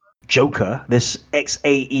Joker, this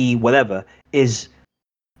XAE whatever,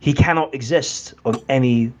 he cannot exist on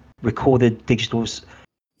any recorded digital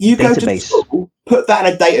you database. Go to school, put that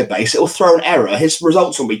in a database, it'll throw an error. His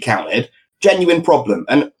results will be counted. Genuine problem.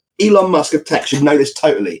 And Elon Musk of tech should know this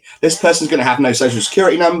totally. This person's going to have no social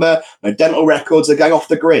security number, no dental records. They're going off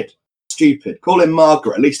the grid. Stupid. Call him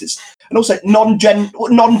Margaret. At least it's... And also non-gender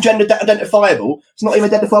identifiable. It's not even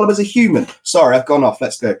identifiable as a human. Sorry, I've gone off.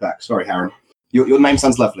 Let's go back. Sorry, Harren. Your name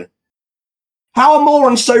sounds lovely. How are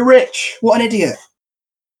morons so rich? What an idiot.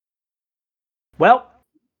 Well,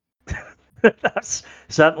 that's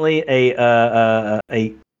certainly a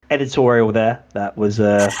editorial there. That was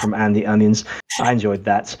from Andy Onions. I enjoyed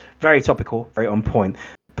that. Very topical, very on point.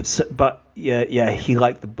 But yeah, he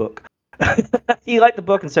liked the book. He liked the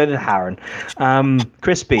book, and so did Harren.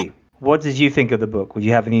 Crispy, what did you think of the book? Would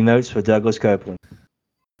you have any notes for Douglas Copeland?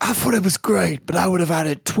 I thought it was great, but I would have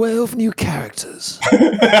added 12 new characters.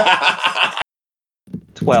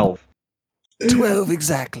 12. 12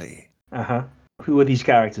 exactly. Uh-huh. Who are these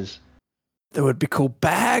characters? They would be called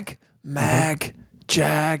Bag, Mag,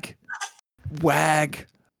 Jag, Wag,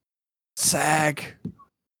 Sag,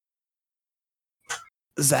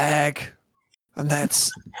 Zag. And that's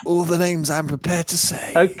all the names I'm prepared to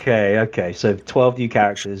say. Okay. So 12 new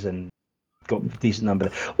characters and got a decent number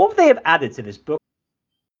there. What would they have added to this book?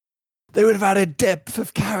 They would have added depth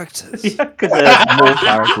of characters. Yeah, because there's more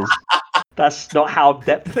characters. That's not how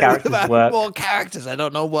depth of characters work. More characters. I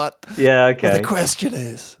don't know what. Yeah, okay. What the question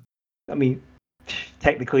is. I mean,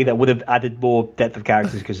 technically, that would have added more depth of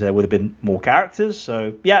characters because there would have been more characters.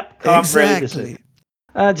 So, yeah, can't really disagree.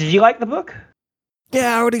 Did you like the book?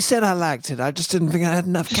 Yeah, I already said I liked it. I just didn't think I had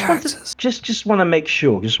enough characters. Just want to make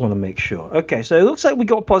sure. Okay, so it looks like we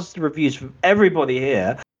got positive reviews from everybody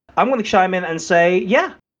here. I'm going to chime in and say,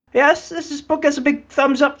 yes, this book gets a big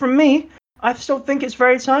thumbs up from me. I still think it's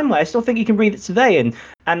very timely. I still think you can read it today.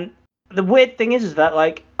 And the weird thing is that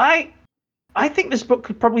like I think this book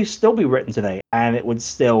could probably still be written today, and it would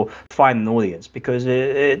still find an audience because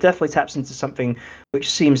it definitely taps into something which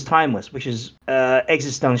seems timeless, which is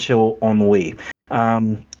existential ennui.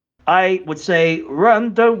 I would say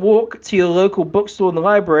don't walk to your local bookstore in the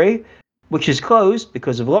library, which is closed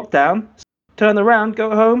because of lockdown. Turn around,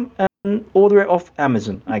 go home, and order it off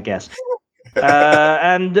Amazon, I guess.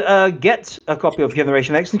 And get a copy of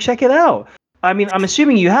Generation X and check it out. I mean, I'm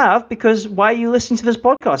assuming you have, because why are you listening to this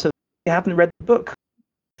podcast if you haven't read the book?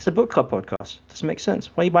 It's a book club podcast. Doesn't make sense.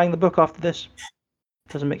 Why are you buying the book after this?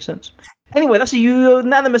 Doesn't make sense. Anyway, that's a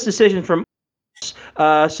unanimous decision from us.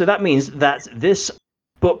 So that means that this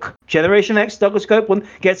book, Generation X, Douglas Copeland,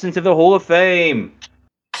 gets into the Hall of Fame.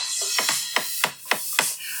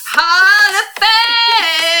 Hall of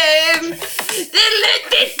Fame!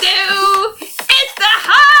 Diddle-dee-doo! It's the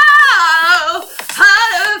Hall of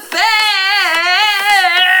Fame!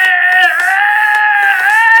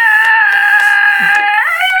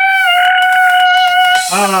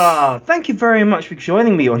 Thank you very much for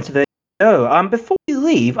joining me on today's show. Before we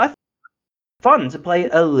leave, I thought it was fun to play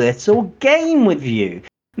a little game with you.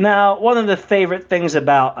 Now, one of the favorite things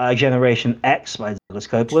about Generation X by Douglas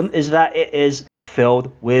Copeland is that it is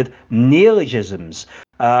filled with neologisms.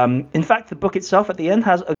 In fact, the book itself at the end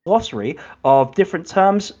has a glossary of different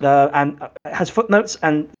terms and has footnotes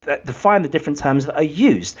and define the different terms that are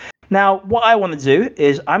used. Now, what I want to do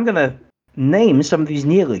is I'm going to name some of these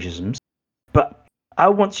neologisms, but I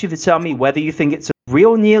want you to tell me whether you think it's a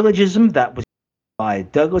real neologism that was by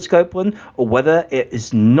Douglas Copeland or whether it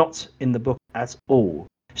is not in the book at all.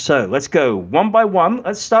 So let's go one by one.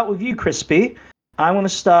 Let's start with you, Crispy. I want to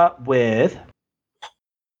start with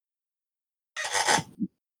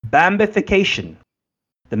Bambification,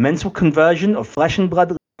 the mental conversion of flesh and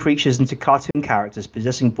blood creatures into cartoon characters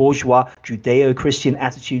possessing bourgeois Judeo-Christian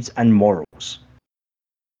attitudes and morals.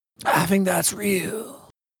 I think that's real.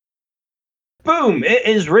 Boom! It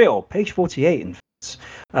is real. Page 48, in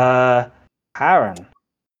fact. Aaron.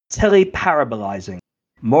 Teleparabolizing.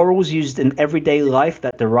 Morals used in everyday life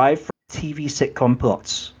that derive from TV sitcom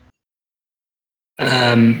plots.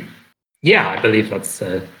 Yeah, I believe that's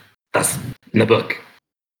in the book.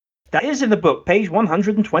 That is in the book, page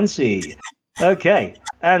 120. Okay,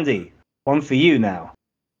 Andy, one for you now.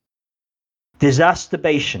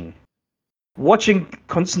 Disasterbation. Watching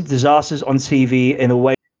constant disasters on TV in a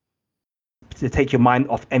way to take your mind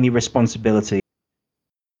off any responsibility.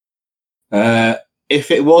 If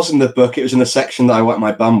it was in the book, it was in the section that I wet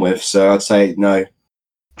my bum with, so I'd say no.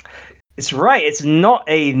 It's right. It's not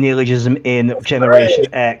a neologism in Generation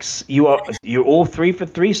X. You're all 3 for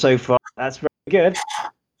 3 so far. That's very good.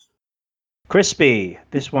 Crispy,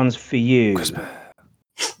 this one's for you. Crispy.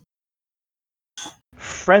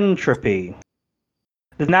 Friendtropy.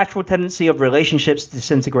 The natural tendency of relationships to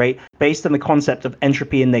disintegrate based on the concept of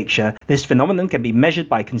entropy in nature. This phenomenon can be measured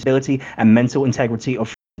by consistency and mental integrity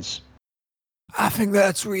of friends. I think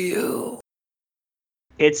that's real.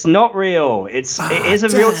 It's not real. It is a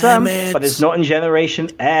real term, it. but it's not in Generation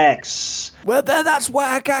X. Well, then that's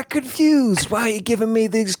why I got confused. Why are you giving me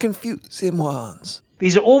these confusing ones?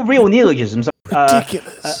 These are all real neologisms.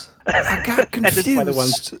 Ridiculous. I got Edited by the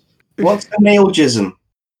ones- confused. What's a neologism?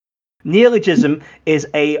 Neologism is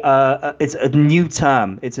it's a new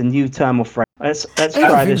term. It's a new term of phrase. Let's try this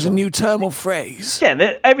Everything's a one. new term or phrase.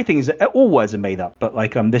 Yeah, all words are made up, but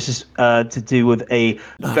like this is to do with a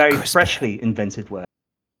very crispy. freshly invented word.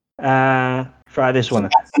 Try this one.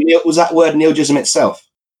 Was that word neologism itself?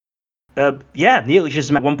 Yeah,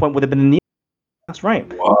 neologism at one point would have been a neologism. That's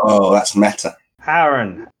right. Whoa, that's meta.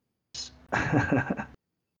 Aaron.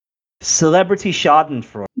 Celebrity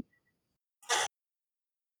Schadenfreude.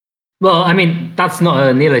 Well, I mean, that's not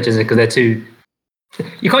a neologism because they're two.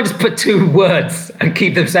 You can't just put two words and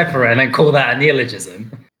keep them separate and then call that a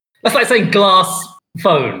neologism. That's like saying glass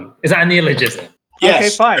phone. Is that a neologism?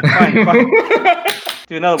 Yes. Okay, fine.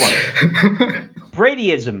 Do another one.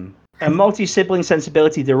 Bradyism, a multi-sibling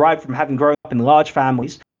sensibility derived from having grown up in large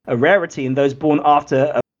families, a rarity in those born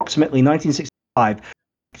after approximately 1965.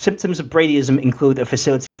 Symptoms of Bradyism include a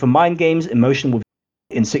facility for mind games, emotional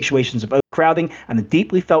in situations of overcrowding, and a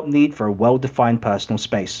deeply felt need for a well-defined personal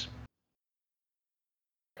space.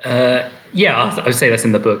 Yeah, I would say that's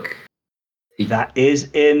in the book. That is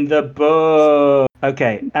in the book.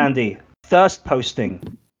 Okay, Andy. Thirst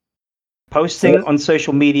posting. Posting on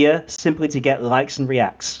social media simply to get likes and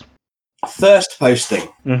reacts. Thirst posting.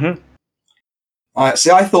 Mm-hmm. All right,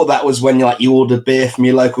 see, I thought that was when you order beer from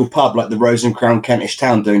your local pub, like the Rose and Crown Kentish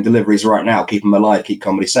Town, doing deliveries right now, keep them alive, keep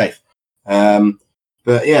comedy safe.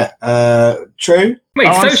 But yeah, true. Wait,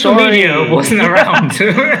 Oh, I'm social sorry. media wasn't around.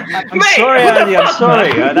 I'm Mate, sorry, what the Andy. I'm fuck,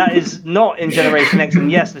 sorry. man? That is not in Generation X. And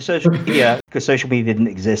yes, the social media, because social media didn't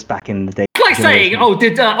exist back in the day. Like saying,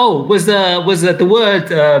 was the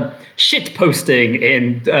word shit posting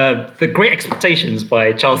in The Great Expectations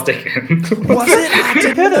by Charles Dickens? Was it? I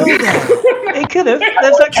didn't know that. It could have.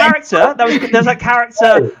 There's that character. There's that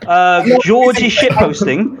character, Georgie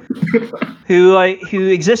Shitposting, who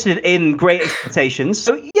existed in Great Expectations.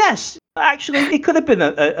 So yes, actually, it could have been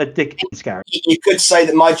a Dickens character. You could say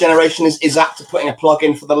that my generation is apt to putting a plug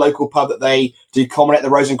in for the local pub that they do comedy at the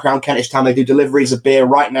Rose and Crown Kentish Town. They do deliveries of beer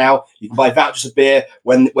right now. You can buy vouchers of beer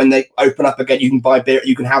when they open up again. You can buy beer.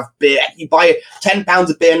 You can have beer. You buy £10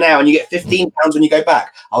 of beer now, and you get £15 when you go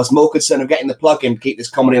back. I was more concerned of getting the plug in to keep this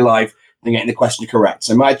comedy alive than getting the question correct.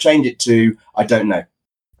 So might I change it to I don't know.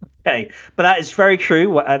 Okay, but that is very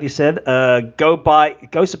true. What Andy said.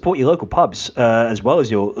 Go support your local pubs as well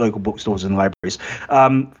as your local bookstores and libraries.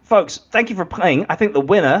 Folks, thank you for playing. I think the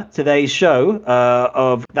winner today's show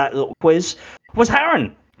of that little quiz was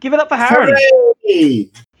Harren. Give it up for Harren.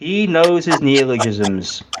 Hooray! He knows his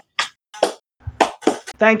neologisms.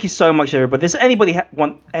 Thank you so much, everybody. Does anybody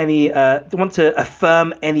want to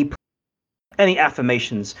affirm any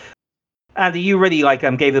affirmations? Andy, you really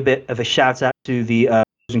gave a bit of a shout out to the Rose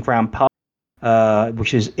and Crown pub,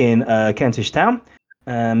 which is in Kentish Town.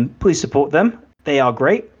 Please support them. They are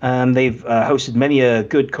great. They've hosted many a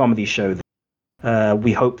good comedy show.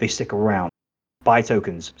 We hope they stick around. Buy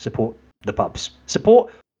tokens. Support the pubs.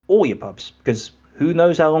 Support all your pubs, because who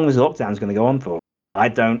knows how long this lockdown is going to go on for. I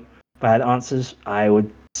don't. If I had answers, I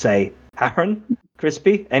would say, Aaron,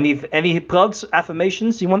 Crispy, any plugs,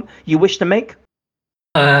 affirmations you wish to make?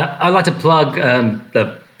 I'd like to plug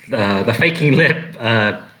the Faking Lip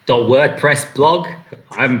 .wordpress blog.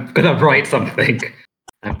 I'm gonna write something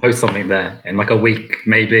and post something there in like a week,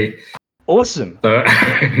 maybe. Awesome. So,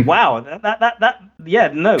 Wow.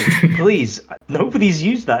 No, please. Nobody's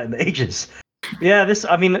used that in ages. Yeah,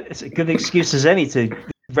 it's a good excuse as any to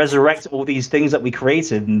resurrect all these things that we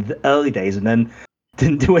created in the early days and then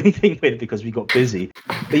didn't do anything with it because we got busy.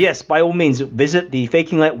 But yes, by all means, visit the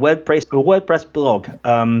Faking Lit WordPress blog.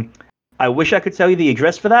 I wish I could tell you the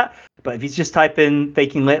address for that, but if you just type in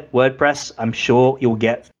Faking Lit WordPress, I'm sure you'll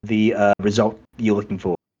get the result you're looking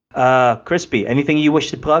for. Crispy, anything you wish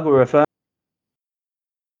to plug or refer?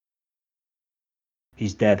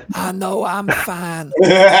 He's dead. I know, I'm fine.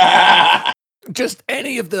 Just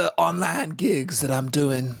any of the online gigs that I'm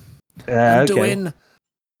doing. I'm doing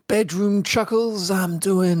bedroom chuckles. I'm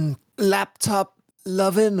doing laptop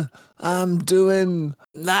loving. I'm doing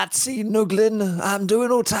Nazi nuggling. I'm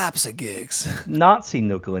doing all types of gigs. Nazi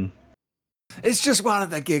nuggling. It's just one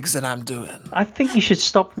of the gigs that I'm doing. I think you should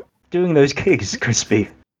stop doing those gigs, Crispy.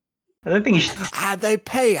 I don't think you should. They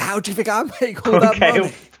pay. How do you think I make all that money?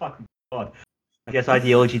 Fucking God. I guess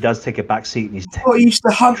ideology does take a back seat in these Well, you used to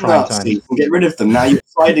hunt Nazis and get rid of them. Now you're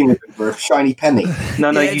siding with them for a shiny penny. No,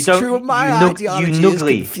 Yeah, you it's don't. true, my you ideology is you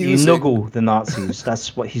confusing. nuggle the Nazis.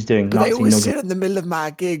 That's what he's doing. But they Nazi always nuggling. sit in the middle of my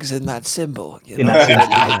gigs in that symbol. You In know?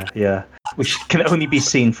 that sense, yeah, which can only be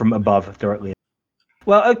seen from above directly.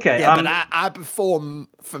 Well, okay. Yeah, but I perform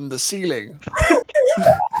from the ceiling.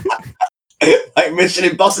 Like Mission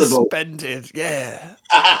Impossible. Suspended, yeah.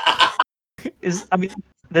 As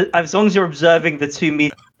long as you're observing the 2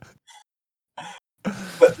 meters.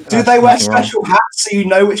 But do they wear special hats so you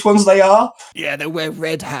know which ones they are? Yeah, they wear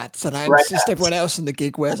red hats, and I Red insist hats. everyone else in the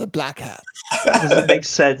gig wears a black hat. That doesn't make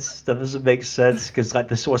sense. Because like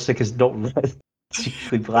the swastika is not red; it's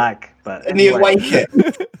usually black. But And you wake it.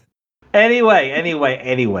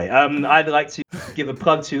 Anyway, I'd like to give a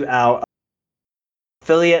plug to our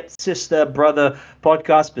affiliate sister brother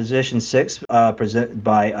podcast, Position 6, presented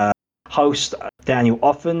by host Daniel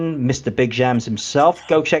Offen, Mr. Big Jams himself.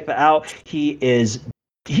 Go check that out. We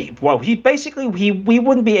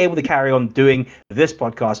wouldn't be able to carry on doing this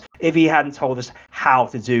podcast if he hadn't told us how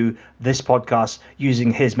to do this podcast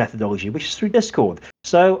using his methodology, which is through Discord.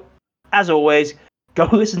 So, as always, go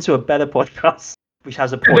listen to a better podcast, which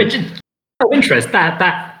has a point. of interest,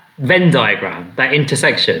 that Venn diagram, that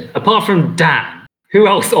intersection, apart from Dan, who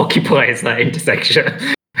else occupies that intersection?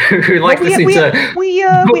 Who likes listening to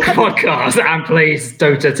book podcasts and plays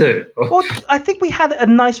Dota 2? Well, I think we had a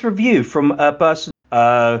nice review from a person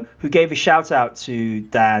who gave a shout out to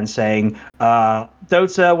Dan saying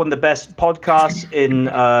Dota, one of the best podcasts in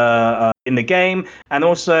the game, and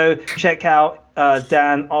also check out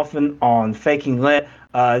Dan often on Faking Lit.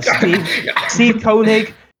 Steve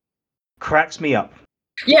Koenig cracks me up.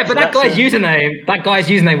 Yeah, but that guy's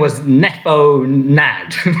username was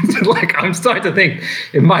NefoNad. Like, I'm starting to think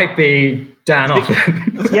it might be Dan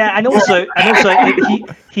Offen. Yeah, and also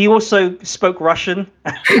he also spoke Russian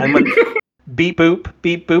and went beep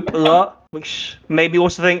boop a lot, which made me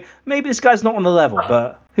also think maybe this guy's not on the level,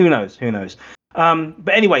 but who knows?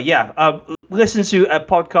 But anyway, listen to a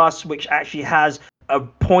podcast which actually has a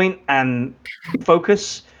point and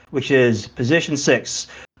focus, which is Position 6.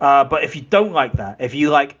 But if you don't like that, if you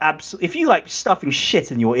like stuffing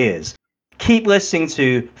shit in your ears, keep listening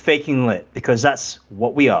to Faking Lit, because that's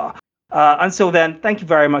what we are. Until then, thank you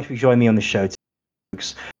very much for joining me on the show,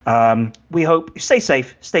 folks. We hope you stay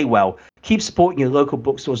safe, stay well, keep supporting your local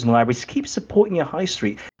bookstores and libraries, keep supporting your high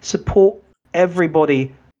street, support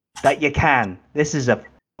everybody that you can. This is a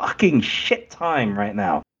fucking shit time right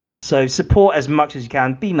now. So support as much as you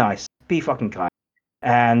can. Be nice, be fucking kind,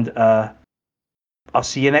 and I'll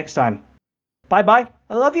see you next time. Bye-bye.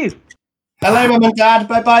 I love you. Hello, Mum and Dad.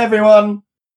 Bye-bye, everyone.